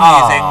bloggers have been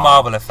using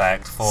Marble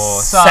Effect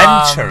for some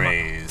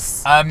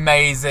centuries.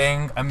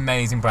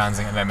 amazing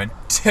branding at the moment.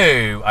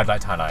 Two, I'd like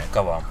to highlight.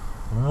 Go on.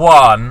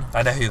 One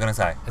I know who you're going to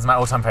say. is my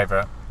all-time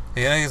favourite.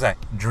 Who you know who you're going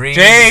to say? Dreams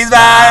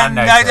Van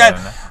Van Noten.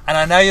 Noten. And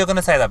I know you're going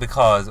to say that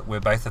because we're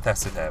both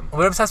obsessed with him.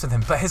 We're obsessed with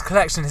him, but his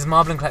collection, his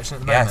marbling collection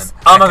at the Yes. moment.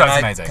 Oh my And god, it's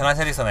amazing. Can I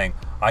tell you something?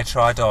 I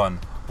tried on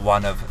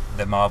one of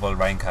the marble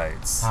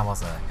raincoats. How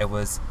was it? It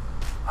was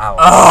out.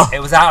 Oh. It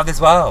was out of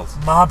this world.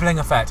 Marbling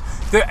effect.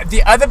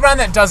 The other brand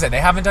that does it, they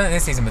haven't done it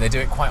this season, but they do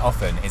it quite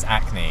often, is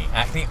Acne.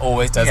 Acne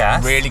always does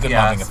really good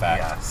marbling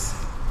effect. Yes.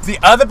 The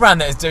other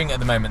brand that is doing it at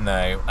the moment,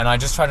 though, and I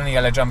just tried on a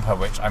yellow jumper,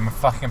 which I'm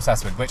fucking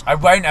obsessed with, which I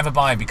won't ever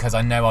buy because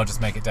I know I'll just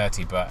make it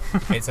dirty, but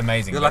it's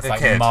amazing. You're It's like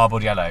a like kid.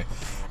 marbled yellow.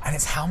 And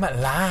it's Helmut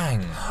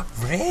Lang.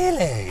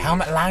 Really?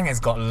 Helmut Lang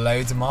has got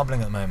loads of marbling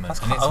at the moment. That's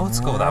and quite it's old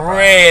school, that brand.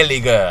 really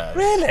good.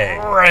 Really?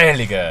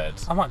 Really good.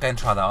 I might go and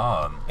try that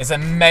on. It's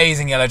an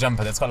amazing yellow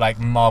jumper that's got like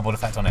marbled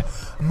effect on it.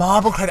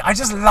 Marble clothing. I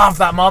just love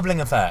that marbling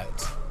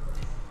effect.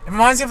 It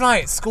reminds me of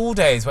like school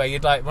days where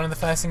you'd like one of the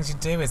first things you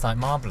do is like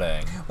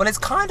marbling. Well, it's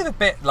kind of a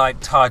bit like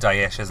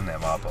tie-dye-ish, isn't it,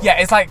 marble? Yeah,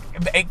 it's like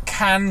it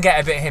can get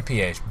a bit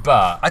hippie-ish,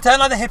 but I don't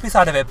like the hippie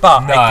side of it,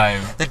 but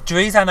No. the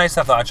Dries Van Noten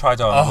stuff that I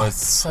tried on Oh, was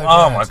so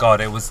oh good. my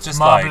god, it was just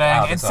marbling. like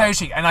out of It's this so world.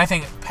 chic, and I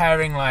think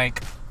pairing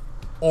like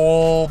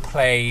all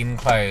plain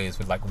clothes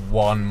with like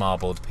one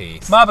marbled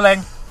piece.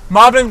 Marbling.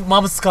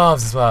 Marbled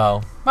scarves as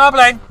well.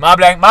 Marbling.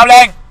 Marbling.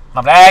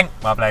 Right,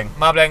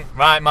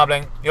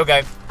 marbling. You'll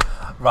go.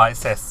 Right,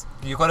 sis.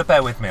 You've got to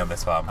bear with me on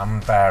this one. I'm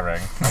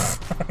bearing.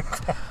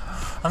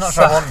 I'm not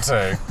sure I want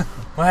to.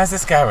 Where's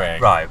this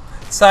going? Right.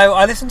 So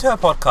I listened to a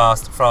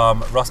podcast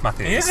from Ross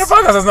Matthews. You listen to a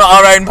podcast that's not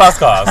our own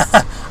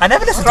podcast. I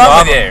never listened What's to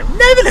our wrong with one.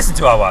 Never listened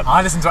to our one. I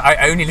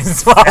only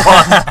listen to our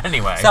one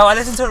anyway. So I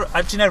listened to.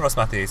 Do you know Ross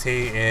Matthews?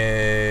 He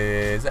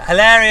is a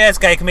hilarious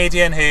gay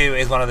comedian who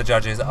is one of the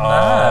judges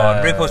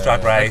on RuPaul's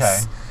Drag Race.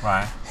 Okay,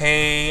 right.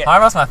 Hi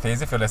Ross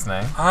Matthews, if you're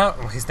listening.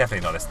 He's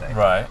definitely not listening.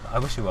 Right. I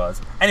wish he was.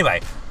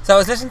 Anyway, so I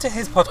was listening to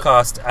his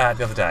podcast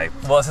the other day.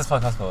 What's his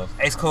podcast called?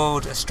 It's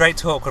called Straight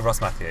Talk with Ross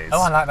Matthews.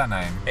 Oh, I like that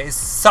name. It's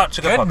such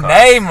a good podcast. Good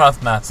name,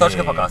 Ross Matthews. Such a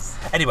good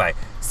podcast. Anyway,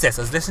 sis,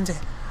 I was listening to,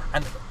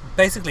 and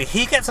basically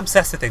he gets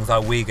obsessed with things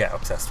like we get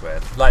obsessed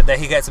with. Like that,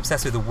 he gets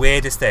obsessed with the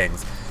weirdest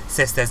things.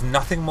 Sis, there's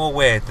nothing more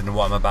weird than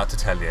what I'm about to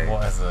tell you.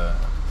 What is it?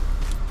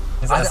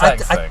 Is it a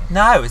sex thing?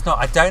 No, it's not.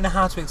 I don't know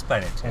how to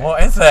explain it to you.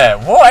 What is it?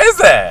 What is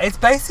it? It's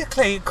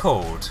basically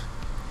called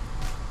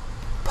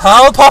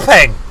pearl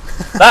popping.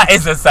 That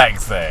is a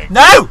sex thing.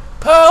 No!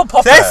 Pearl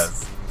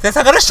poppers. This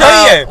I'm going to show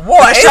you.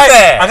 What is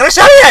it? I'm going to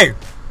show you.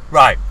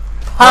 Right.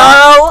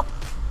 Pearl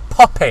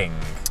popping.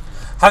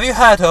 Have you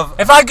heard of...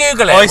 If I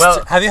Google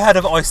it, have you heard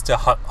of oyster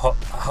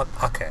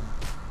hucking?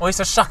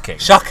 Oyster shucking?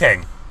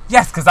 Shucking.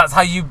 Yes, because that's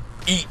how you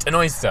eat an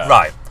oyster.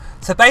 Right.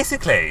 So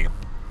basically...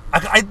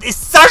 it's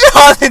such a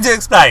hard thing to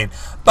explain,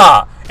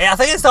 but I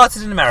think it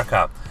started in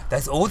America.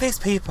 There's all these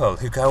people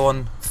who go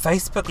on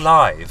Facebook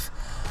Live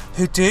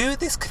who do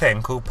this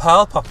thing called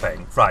pearl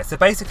popping. Right, so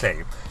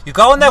basically, you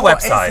go on their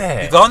website. Is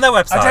it? You go on their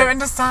website. I don't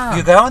understand.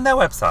 You go on their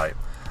website,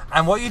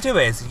 and what you do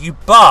is you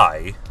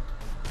buy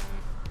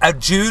a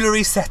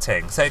jewellery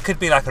setting. So it could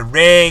be like a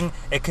ring,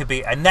 it could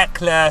be a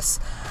necklace,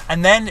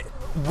 and then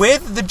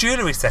with the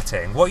jewellery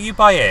setting, what you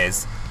buy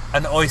is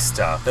an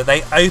oyster that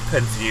they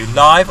open for you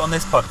live on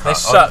this podcast. They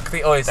shuck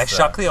the oyster. They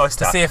shuck the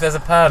oyster. To see if there's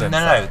a pearl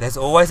inside. No, there's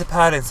always a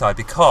pearl inside,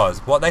 because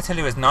what they tell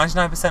you is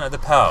 99% of the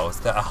pearls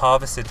that are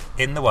harvested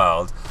in the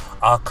world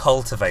are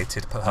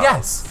cultivated pearls.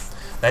 Yes.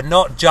 They're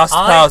not just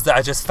pearls that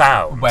are just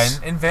found. Went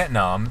in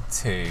Vietnam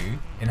in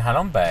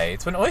Halong Bay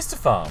to an oyster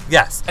farm.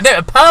 Yes. And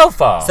a pearl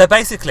farm. So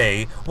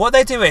basically, what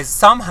they do is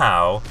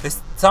somehow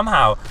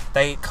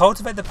they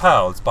cultivate the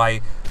pearls by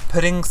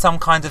putting some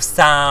kind of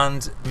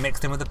sand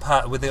mixed in with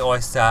the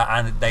oyster,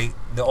 and the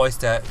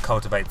oyster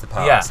cultivates the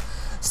pearls. Yeah.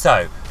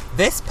 So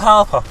this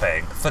pearl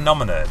popping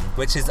phenomenon,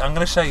 which is, I'm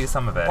going to show you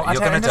some of it. Well, You're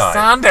going to die.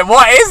 die. It.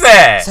 What is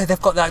it? So they've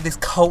got like this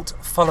cult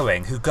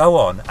following who go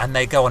on, and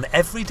they go on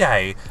every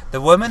day.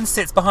 The woman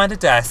sits behind a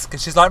desk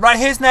and she's like, right,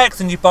 who's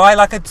next? And you buy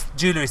like a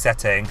jewellery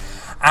setting,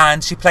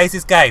 and she plays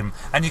this game,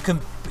 and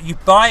you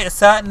buy a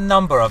certain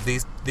number of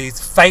these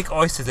fake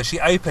oysters that she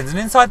opens, and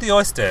inside the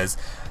oysters,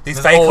 these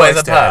there's fake always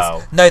oysters. A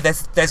pearl. No,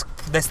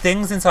 there's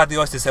things inside the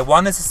oysters. So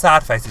one is a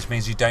sad face, which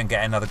means you don't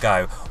get another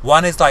go.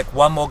 One is like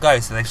one more go,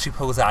 so then she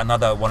pulls out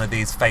another one of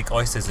these fake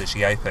oysters that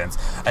she opens.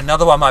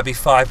 Another one might be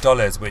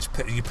 $5, which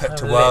you put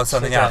to whirl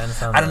something out.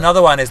 And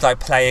another one is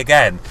like play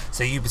again.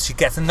 So she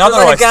gets another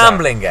oyster. It's like a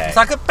gambling game. It's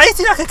like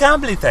basically like a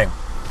gambling thing.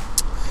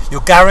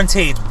 You're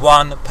guaranteed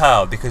one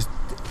pearl, because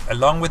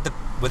along with the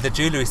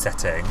jewellery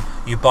setting,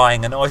 you're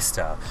buying an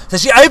oyster. So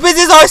she opens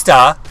this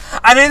oyster,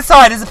 and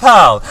inside is a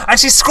pearl. And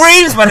she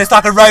screams when it's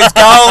like a rose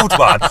gold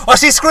one, or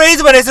she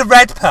screams when it's a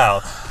red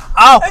pearl.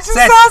 Oh, it just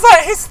sounds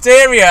like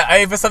hysteria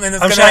over something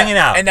that's going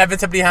to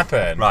inevitably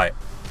happen. Right.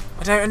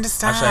 I don't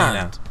understand. I'm showing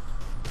you now.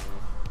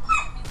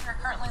 You're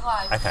currently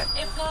live. Okay.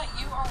 If not,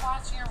 you are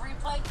watching a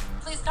replay.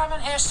 Please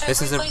comment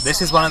hashtag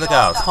This is one of the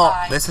girls.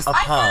 This is a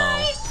Hi, pearl.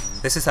 guys.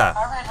 This is her.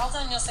 All right, hold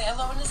on. You'll say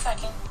hello in a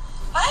second.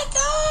 Hi,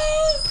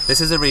 guys.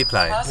 This is a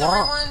replay. How's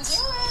everyone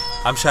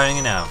doing? I'm showing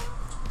you now.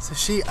 So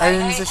she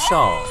owns a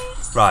shop.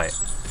 Right.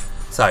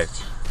 So,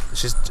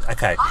 she's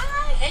okay.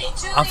 Hi, hey,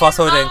 Julia, I'm fast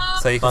forwarding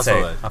so you can Fast see.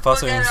 forward. I'm fast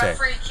forwarding We'll so get you a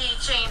free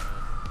keychain.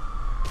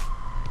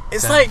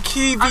 It's Okay. like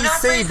I'm not QVC,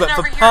 freezing but for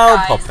over here, pearl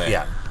guys. popping.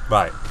 Yeah.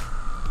 Right.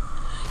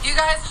 You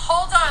guys,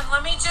 hold on.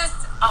 Let me just.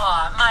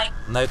 My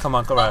No, come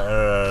on, come on.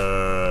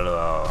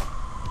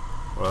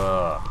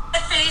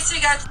 face. We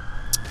got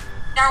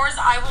hours.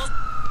 I will.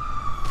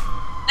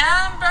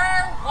 Number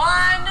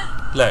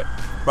 1. Look.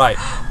 Right.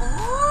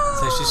 Ooh.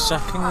 So she's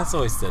shucking this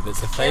oyster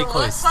that's a fake It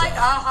looks oyster. like a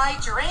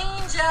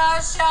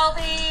hydrangea,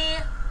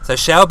 Shelby. So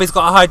Shelby's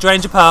got a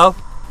hydrangea pearl.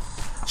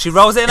 She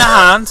rolls it in her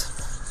hand.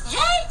 Yay,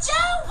 Joe,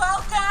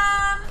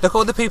 welcome. Look at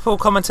all the people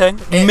commenting.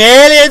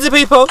 Millions of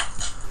people.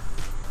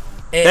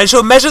 Then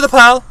she'll measure the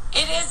pearl.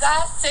 It is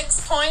a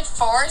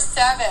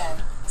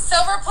 6.47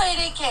 silver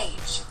plated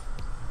cage.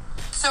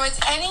 So it's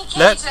any cage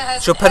Look. that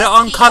has She'll an put it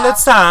on SPF. coloured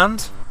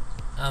sand.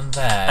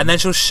 And then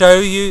she'll show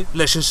you.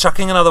 Look, she's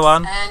chucking another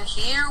one. And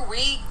here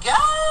we go.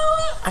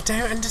 I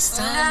don't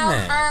understand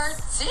this. Number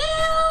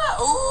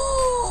 2.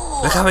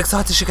 Ooh. Look how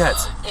excited she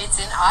gets. It's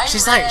an iris.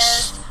 She's like,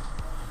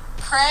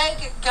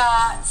 Craig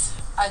got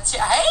a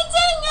hey,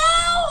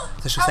 Danielle.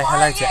 So she'll How say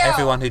hello are to you?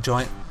 everyone who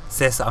joined.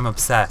 Sis, I'm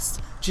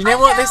obsessed. Do you know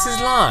what this is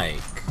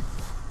like?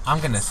 I'm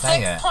going to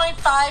say it.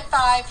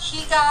 6.55.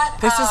 He got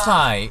This is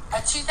like...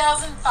 a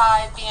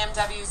 2005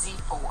 BMW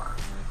Z4.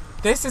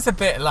 This is a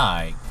bit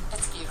like...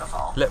 It's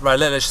beautiful. Look,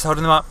 she's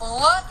holding them up.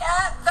 Look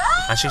at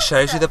that. And she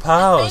shows you the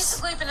pearls.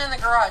 It's basically been in the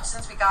garage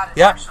since we got it,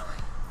 Yeah. actually.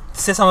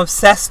 Sis, I'm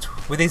obsessed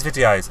with these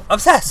videos.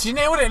 Obsessed. Do you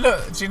know what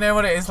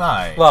it is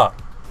like? What?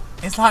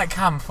 It's like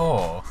Cam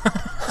 4.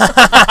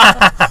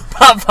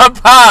 But for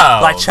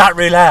pearls. Like chat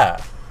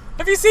roulette?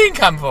 Have you seen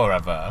Cam 4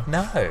 ever?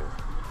 No.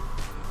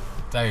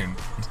 Don't.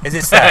 Is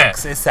it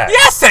sex? It's sex.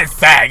 Yes, it's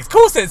sex. Of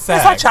course it's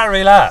sex. It's like chat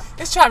roulette.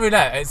 It's chat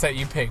roulette. It's like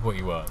you pick what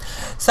you want.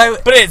 So,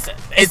 But it's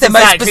the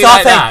most exactly bizarre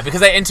like thing. that because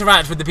they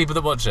interact with the people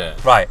that watch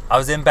it. right, I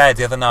was in bed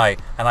the other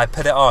night and I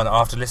put it on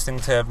after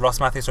listening to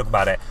Ross Matthews talk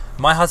about it.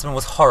 My husband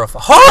was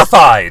horrified.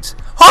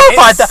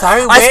 It's that so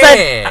I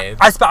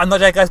spent, I'm not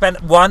joking, I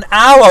spent 1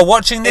 hour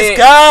watching this It's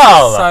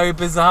girl. so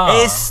bizarre.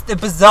 It's the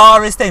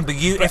bizarrest thing. But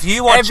if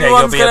you watch it, you'll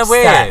everyone's be gonna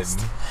obsessed.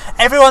 win.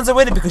 Everyone's a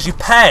winner because you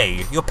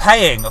pay. You're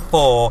paying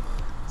for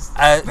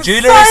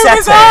jewellery so setting,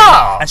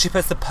 bizarre. and she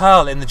puts the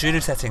pearl in the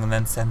jewellery setting and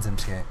then sends them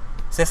to you.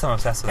 Sis, I'm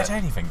obsessed I with it.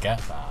 don't even get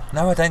that.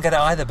 No, I don't get it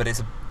either. But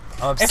I'm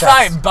obsessed. It's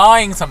like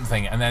buying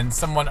something and then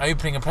someone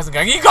opening a present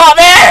going, "You got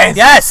this!"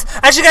 Yes,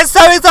 and she gets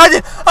so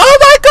excited. Oh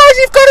my God,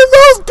 you've got a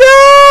rose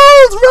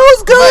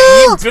gold, But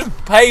you've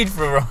just paid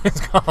for a rose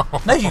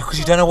gold. No, because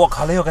you don't know what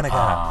colour you're gonna get.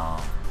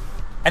 Oh,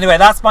 Anyway,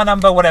 that's my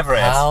number, whatever it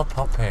is. pearl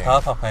popping.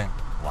 Pearl popping.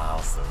 Wow.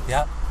 So.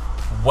 Yeah.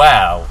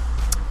 Well,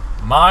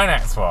 my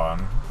next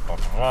one.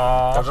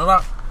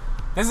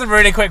 This is a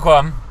really quick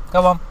one.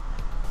 Go on.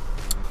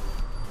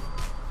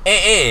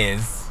 It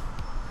is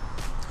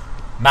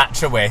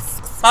matcha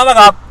whisks. Oh my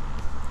God,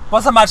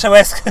 what's a matcha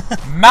whisk?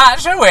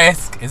 Matcha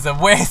whisk is a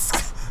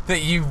whisk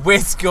that you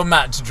whisk your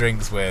matcha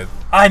drinks with.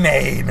 I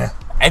mean,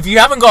 If you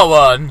haven't got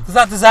one, does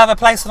that deserve a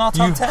place on our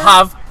top you 10?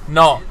 have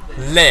not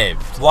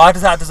lived. Why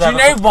does that Do deserve? you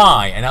know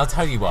why? And I'll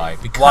tell you why.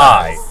 Because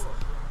Why?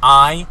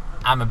 I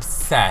am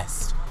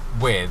obsessed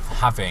with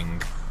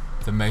having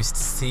the most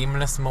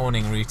seamless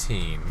morning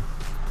routine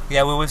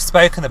Yeah, well, we've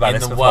spoken about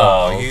in this the before.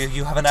 world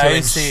You have an to OCD.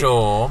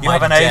 ensure You my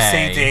have an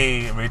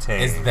day OCD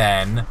routine. is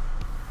then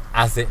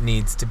as it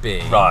needs to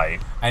be. Right.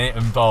 And it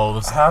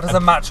involves... How does a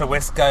matcha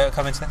whisk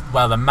come into?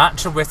 Well, the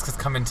matcha whisk has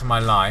come into my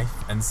life,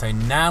 and so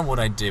now what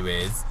I do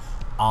is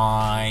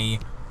after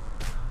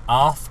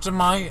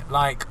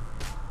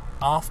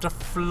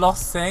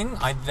flossing,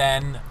 I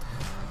then...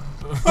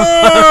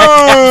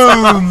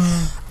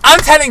 I'm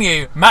telling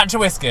you, matcha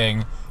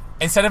whisking,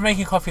 instead of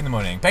making coffee in the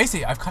morning,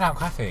 basically I've cut out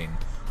caffeine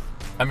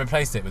and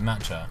replaced it with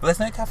matcha. Well, there's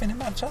no caffeine in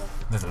matcha.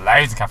 There's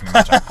loads of caffeine in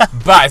matcha,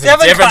 but it's a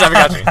Different different type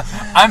kind. of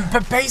caffeine.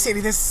 But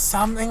basically, there's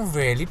something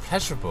really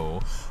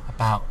pleasurable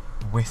about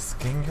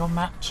whisking your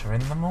matcha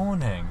in the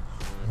morning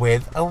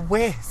with a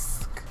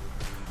whisk.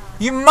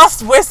 You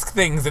must whisk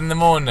things in the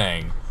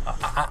morning.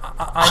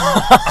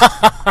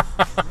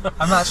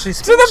 I'm actually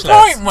To speechless. the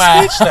point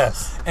where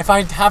Speechless. if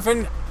I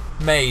haven't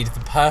made the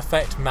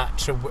perfect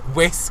matcha,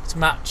 whisked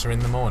matcha in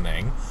the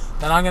morning,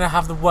 then I'm going to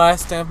have the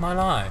worst day of my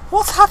life.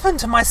 What's happened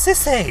to my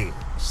sissy?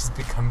 She's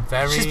become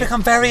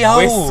very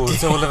old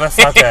whisky. all of a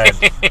sudden.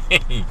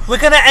 We're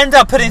going to end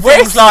up putting Whiskey.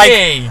 things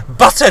like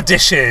butter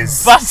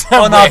dishes Butter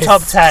on our whisks.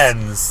 top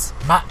 10s.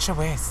 Matcha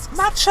whisk.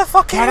 Matcha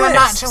fucking Get a whisk.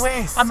 matcha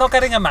whisk. I'm not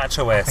getting a matcha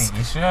I whisk. think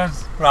you should.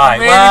 Right, I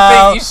really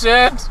well, think you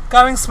should.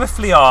 going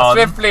swiftly on.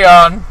 Swiftly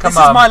on. Come This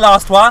on. is my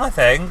last one, I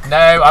think.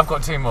 No, I've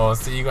got two more.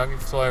 So you've got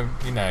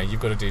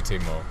to do two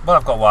more. Well,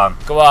 I've got one.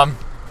 Go on.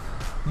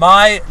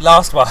 My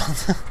last one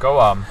Go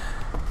on.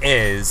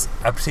 is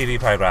a TV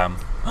program.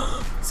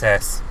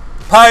 Sis.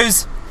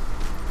 Pose!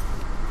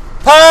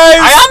 Pose!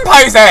 I am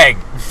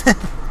posing.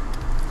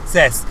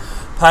 Sis.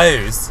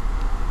 Pose.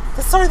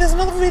 Sorry, there's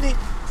another really...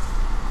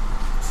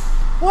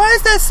 Why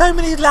is there so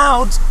many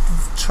loud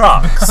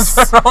trucks?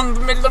 Around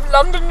the middle of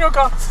London, your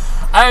car.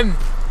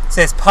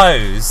 Sis,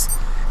 Pose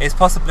is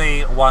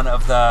possibly one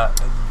of the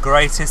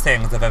greatest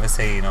things I've ever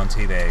seen on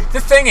TV. The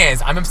thing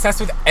is, I'm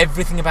obsessed with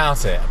everything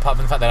about it, apart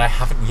from the fact that I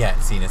haven't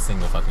yet seen a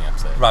single fucking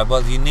episode. Right,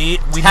 well, we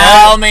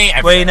Tell know, me we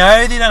everything.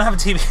 know that you don't have a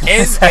TV.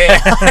 Is it?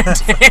 I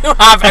do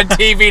have a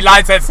TV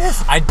license.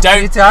 I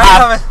don't, don't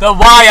have have the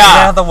wire. You don't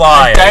have the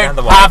wire. I You don't have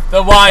the wire. have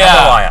the wire. You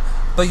have the wire.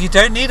 But you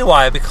don't need a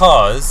wire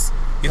because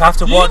you have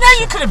to You watch... know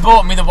you could have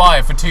bought me the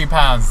wire for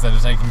 £2 instead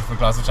of taking me for a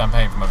glass of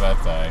champagne for my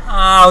birthday.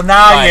 Oh,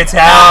 now you Like,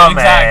 tell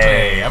me.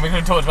 Exactly. And we could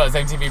have talked about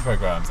the same TV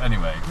programmes.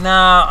 Anyway.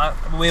 No,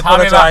 we Tell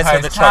me about apologise for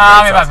the Pose. trouble.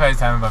 Tell me about Pose.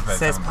 Tell me about Pose.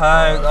 Says tell me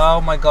about Pose. Oh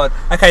my god.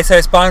 Okay, so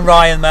it's by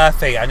Ryan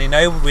Murphy, and you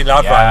know we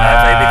love Ryan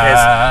Murphy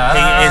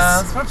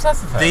because We're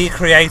obsessed with he is him. the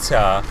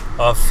creator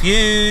of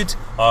Feud,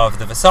 of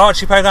the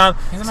Versace program.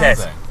 He's Says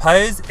amazing.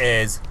 Pose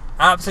is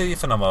absolutely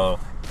phenomenal.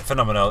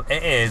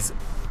 It is,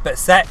 but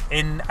set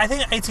in I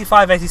think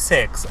 85,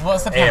 86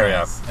 What's the area.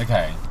 premise?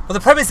 Okay. Well, the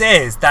premise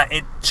is that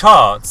it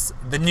charts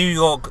the New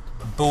York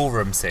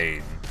ballroom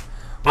scene,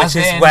 which As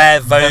is in where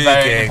the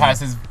voguing.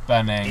 Paris is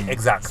burning.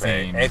 Exactly,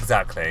 scene.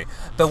 exactly.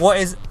 But what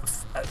is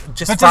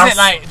just. But does it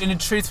like in a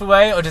truthful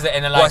way, or does it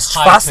in a like? What's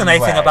heightened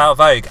fascinating way? about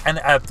Vogue and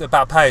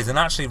about Pose, and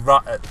actually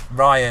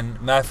Ryan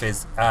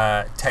Murphy's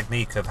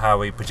technique of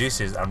how he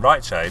produces and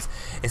writes shows,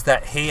 is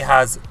that he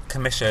has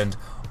commissioned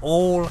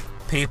all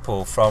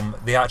people from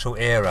the actual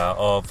era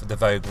of the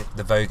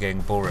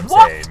voguing ballroom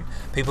What? scene.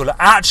 People that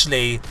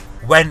actually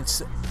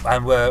went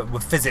and were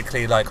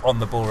physically like on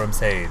the ballroom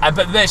scene.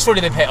 But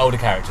surely they pay older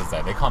characters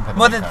though. They can't pay.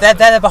 Well,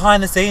 they're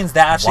behind the scenes.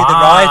 They're actually the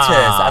Wow.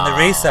 writers and the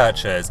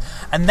researchers,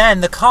 and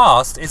then the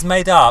cast is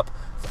made up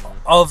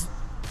of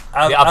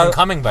the up and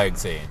coming Vogue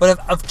scene. but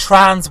of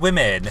trans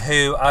women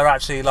who are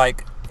actually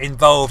like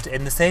involved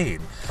in the scene.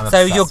 I'm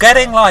So obsessed you're with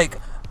getting that. like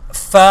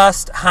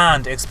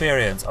first-hand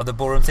experience of the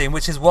ballroom scene,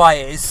 which is why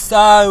it is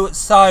so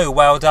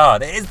well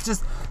done. It is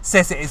just,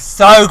 sis, it is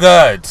so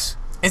good.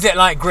 Is it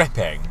like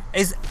gripping?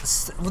 There's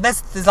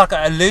like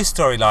a loose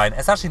storyline.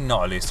 It's actually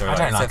not a loose storyline. I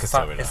don't It's like a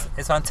storyline.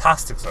 It's a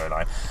fantastic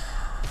storyline.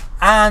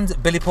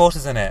 And Billy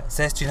Porter's in it.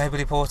 Sis, do you know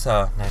Billy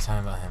Porter? No, tell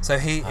me about him. So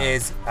he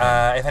is.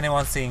 If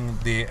anyone's seen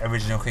the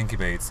original Kinky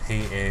Boots,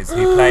 he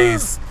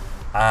plays.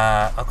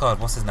 Oh God,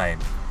 what's his name?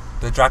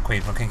 The drag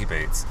queen from Kinky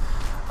Boots.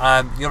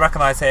 You'll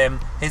recognise him.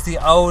 He's the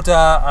older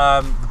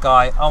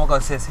guy. Oh my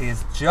God, sis, he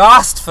is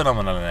just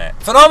phenomenal in it.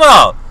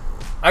 Phenomenal.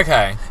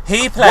 Okay.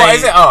 He plays. What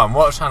is it on?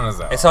 What channel is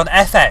it? It's on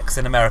FX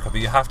in America, but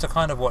you have to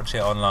kind of watch it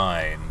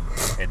online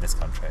in this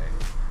country.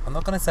 I'm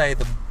not going to say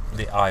the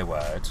I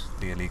word,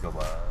 the illegal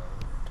word.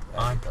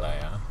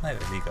 iPlayer. No,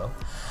 illegal.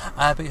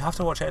 But you have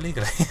to watch it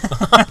illegally.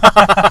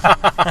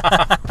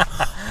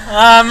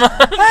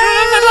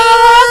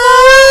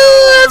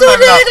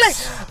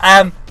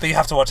 But you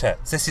have to watch it.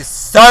 This is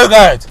so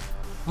good.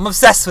 I'm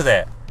obsessed with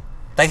it.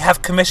 They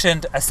have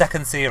commissioned a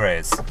second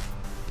series.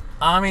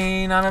 I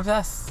mean, I'm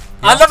obsessed.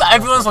 Yeah. I love that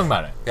everyone's talking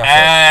about it.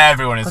 Yeah,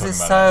 Everyone is Because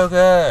talking it's about so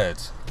good.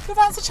 it. But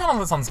that's a channel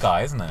that's on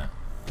Sky, isn't it?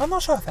 I'm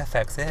not sure if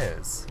FX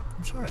is.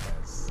 I'm sure it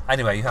is.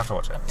 Anyway, you have to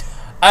watch it.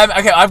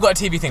 Okay, I've got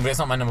a TV thing, but it's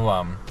not my number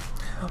one.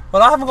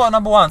 Well, I haven't got a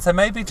number one, so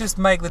maybe just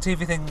make the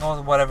TV thing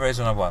or whatever is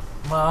your number one.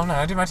 Well, no,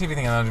 I'll do my TV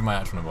thing and I'll do my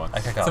actual number one.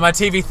 Okay, go So on. my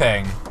TV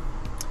thing,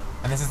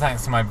 and this is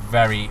thanks to my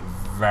very,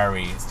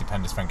 very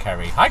stupendous friend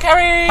Kerry. Hi,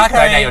 Kerry! Hi, Kerry.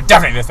 Right now, you're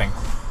definitely listening.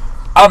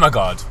 Oh my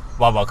God,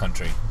 Wild Wild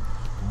Country.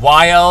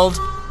 Wild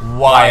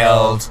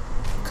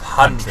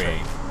Country.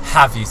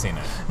 Have you seen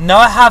it? No,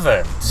 I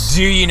haven't.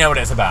 Do you know what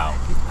it's about?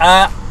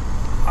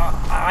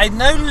 I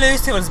know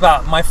loosely what it's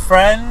about. My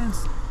friend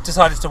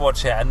decided to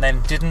watch it and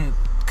then didn't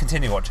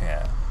continue watching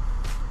it.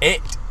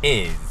 It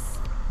is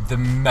the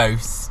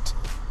most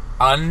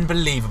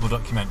unbelievable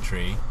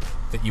documentary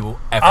that you will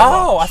ever watch.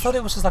 Oh, I thought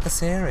it was just like a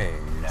series.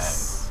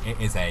 No, it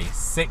is a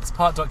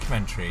 6-part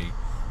documentary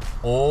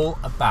all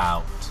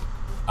about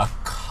a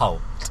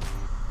cult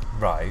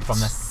Right. from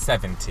the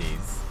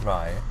 70s,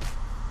 Right.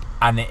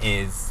 and it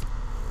is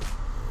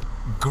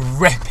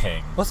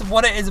gripping.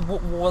 What it is?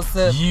 What was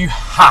the? You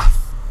have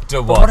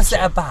to watch What is it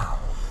about?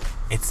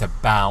 It's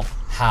about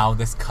how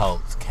this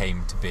cult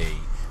came to be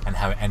and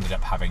how it ended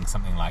up having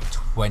something like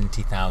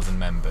 20,000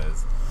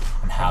 members,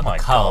 and how Oh my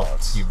the cult, God.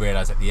 you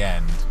realise at the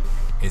end,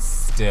 is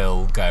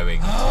still going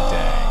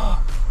today.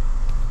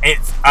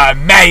 It's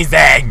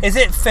amazing! Is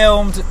it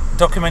filmed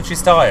documentary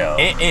style?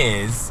 It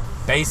is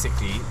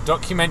basically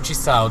documentary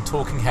style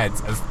talking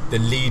heads of the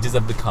leaders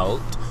of the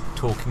cult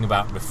talking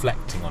about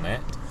reflecting on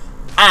it,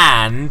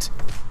 and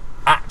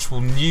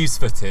actual news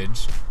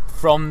footage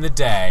from the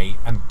day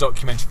and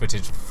documentary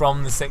footage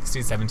from the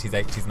 60s, 70s,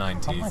 80s,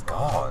 90s Oh my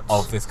God.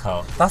 of this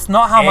cult. That's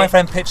not how my It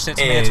friend pitched it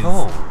to me is at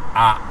all.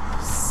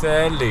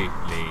 absolutely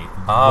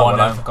Oh, one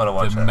well, of I've gotta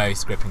watch the it.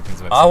 most gripping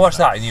things I've ever I'll seen watch in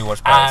my that life. and you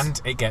watch Pose.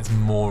 And it gets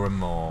more and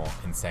more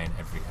insane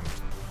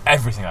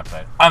everything I've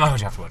played. Oh my God,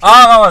 you have to watch it.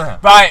 Oh,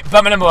 Right,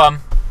 but my number one.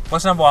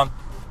 what's number one?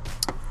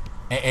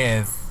 It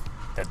is.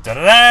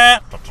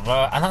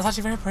 Da-da-da-da. And that's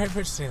actually very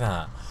appropriate to do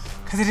that.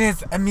 Because it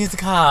is a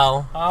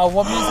musical. Oh,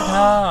 what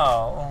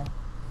musical?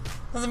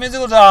 It's a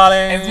musical,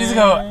 darling. It's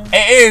musical.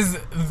 It is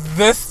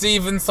the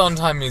Stephen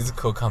Sondheim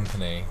Musical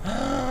Company.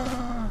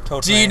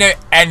 Talk to Do me. you know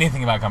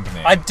anything about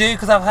Company? I do,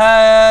 because I've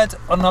heard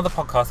on another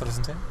podcast I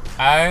listen to.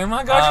 Oh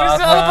my gosh, I've you're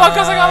still on the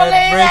podcast, I can't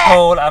believe it!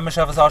 RuPaul and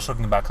Michelle Visage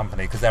talking about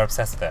Company because they're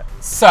obsessed with it.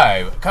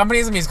 So, Company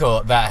is a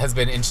musical that has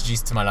been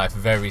introduced to my life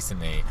very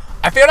recently.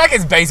 I feel like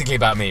it's basically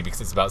about me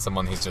because it's about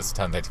someone who's just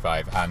turned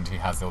 35 and who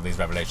has all these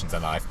revelations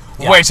in life,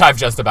 Yeah. which I've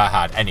just about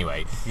had.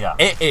 Anyway, Yeah.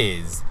 it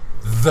is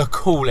the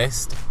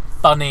coolest,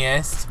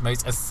 funniest,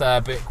 most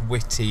acerbic,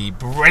 witty,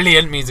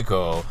 brilliant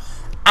musical,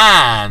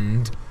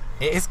 and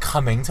it is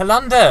coming to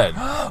London.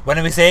 When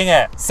are we seeing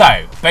it?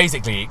 So,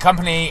 basically,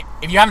 Company,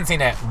 if you haven't seen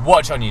it,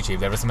 watch it on YouTube.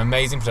 There are some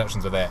amazing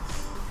productions with it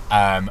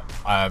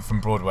from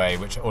Broadway,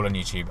 which are all on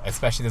YouTube.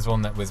 Especially there's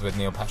one that was with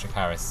Neil Patrick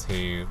Harris,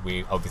 who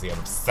we obviously are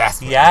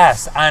obsessed with.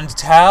 Yes, and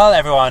tell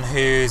everyone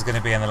who's going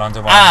to be in the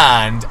London one.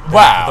 And,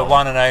 The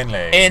one and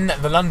only. in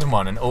the London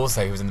one, and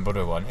also who was in the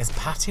Broadway one, is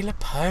Patti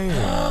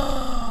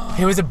LuPone,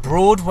 who is a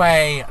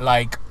Broadway,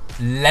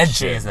 legend.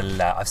 She is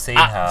I've seen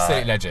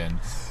Absolute her. legend.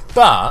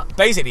 But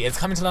basically, it's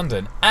coming to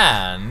London,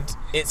 and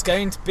it's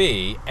going to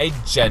be a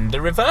gender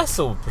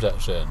reversal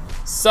production.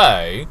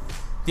 So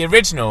The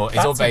original is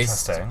That's all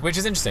based, interesting. which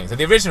is interesting. So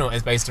the original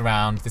is based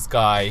around this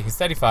guy who's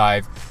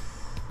 35,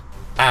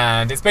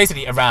 and it's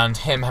basically around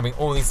him having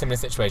all these similar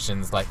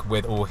situations, like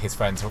with all his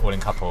friends who are all in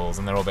couples,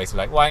 and they're all basically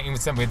like, why aren't you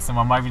with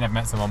someone? Why have you never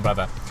met someone? Blah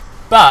blah.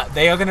 But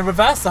they are going to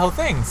reverse the whole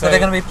thing. So they're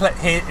going to be.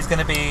 He's going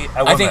to be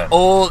a woman. I think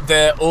all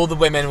the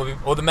women will be,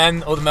 all the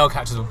male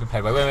characters will be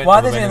played by women. Why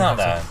all the are they doing women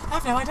that characters- then? I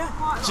have no idea.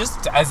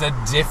 Just as a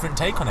different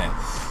take on it.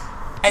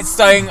 It's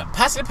starring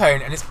Patti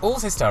LuPone, and it's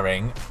also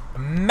starring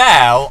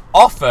Mel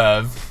off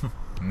of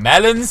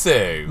Mel and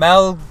Sue.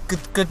 Mel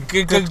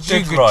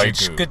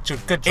Goodroich. Isn't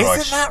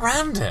that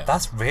random?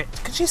 That's rich.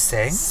 Could she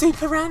sing?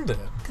 super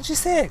random? Could she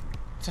sing?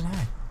 I don't know.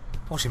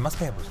 Well, she must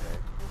be able to.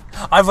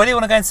 I really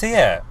want to go and see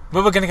it.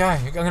 Well, we're going to go.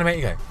 I'm going to make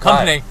you go.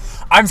 Company.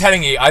 I'm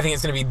telling you, I think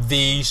it's going to be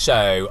the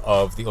show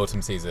of the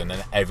autumn season,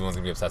 and everyone's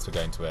going to be obsessed with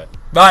going to it.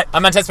 Right.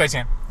 I'm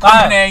anticipating it.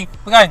 Company.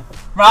 We're going.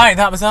 Right,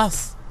 that was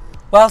us.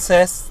 Well,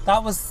 sis,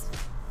 that was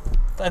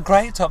a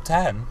great top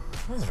 10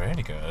 That was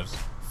really good.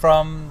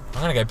 from.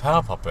 I'm going to go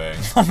pearl popping.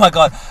 Oh my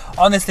god!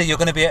 Honestly, you're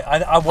going to be. I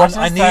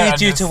need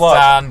you to watch.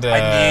 I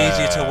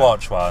need you to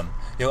watch one.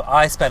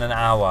 I spent an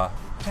hour.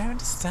 I don't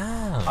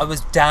understand. I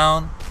was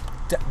dumbfounded.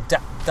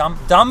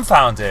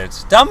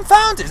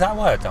 Dumbfounded? Is that a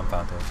word?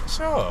 Dumbfounded.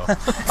 Sure.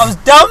 I was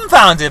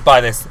dumbfounded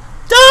by this.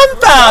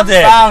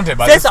 Dumbfounded. Dumbfounded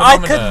by this I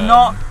could phenomenon.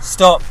 not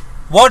stop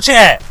watching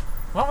it.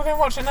 Well, we're going to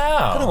watch it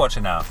now. I'm gonna watch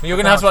it now. You're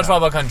going to have to watch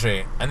Wild Wild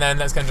Country, and then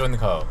let's go and join the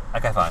cult.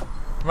 Okay, fine.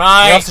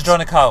 Right. You have to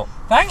join a cult.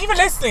 Thank you for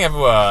listening,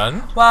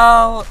 everyone.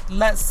 Well,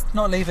 let's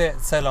not leave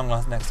it so long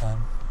next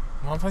time.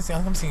 Well,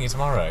 I'm seeing you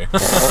tomorrow.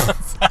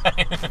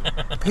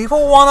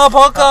 People want our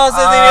podcast.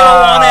 People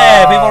want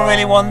it. People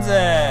really want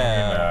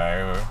it.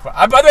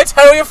 And by the way,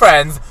 tell all your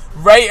friends,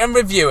 rate and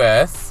review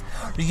us.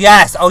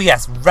 Yes. Oh,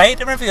 yes. Rate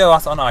and review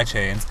us on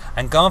iTunes,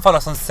 and go and follow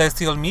us on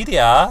social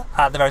media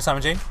at the very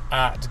Simon G.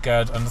 At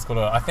Gerd_.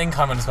 I think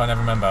I'm _. I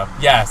never remember.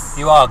 Yes.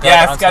 You are. Gerd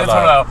Yes, _.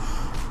 Gerd_.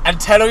 And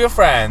tell all your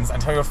friends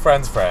and tell your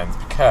friends' friends,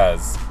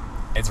 because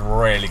it's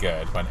really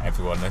good when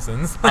everyone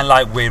listens. And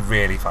like, we're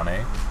really funny.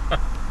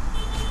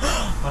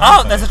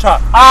 Oh, there's a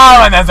truck.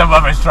 Oh, and there's a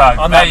rubbish truck.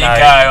 On there that you note.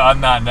 go. On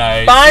that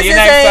note. Bye, See you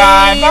next Susie.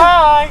 time.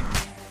 Bye.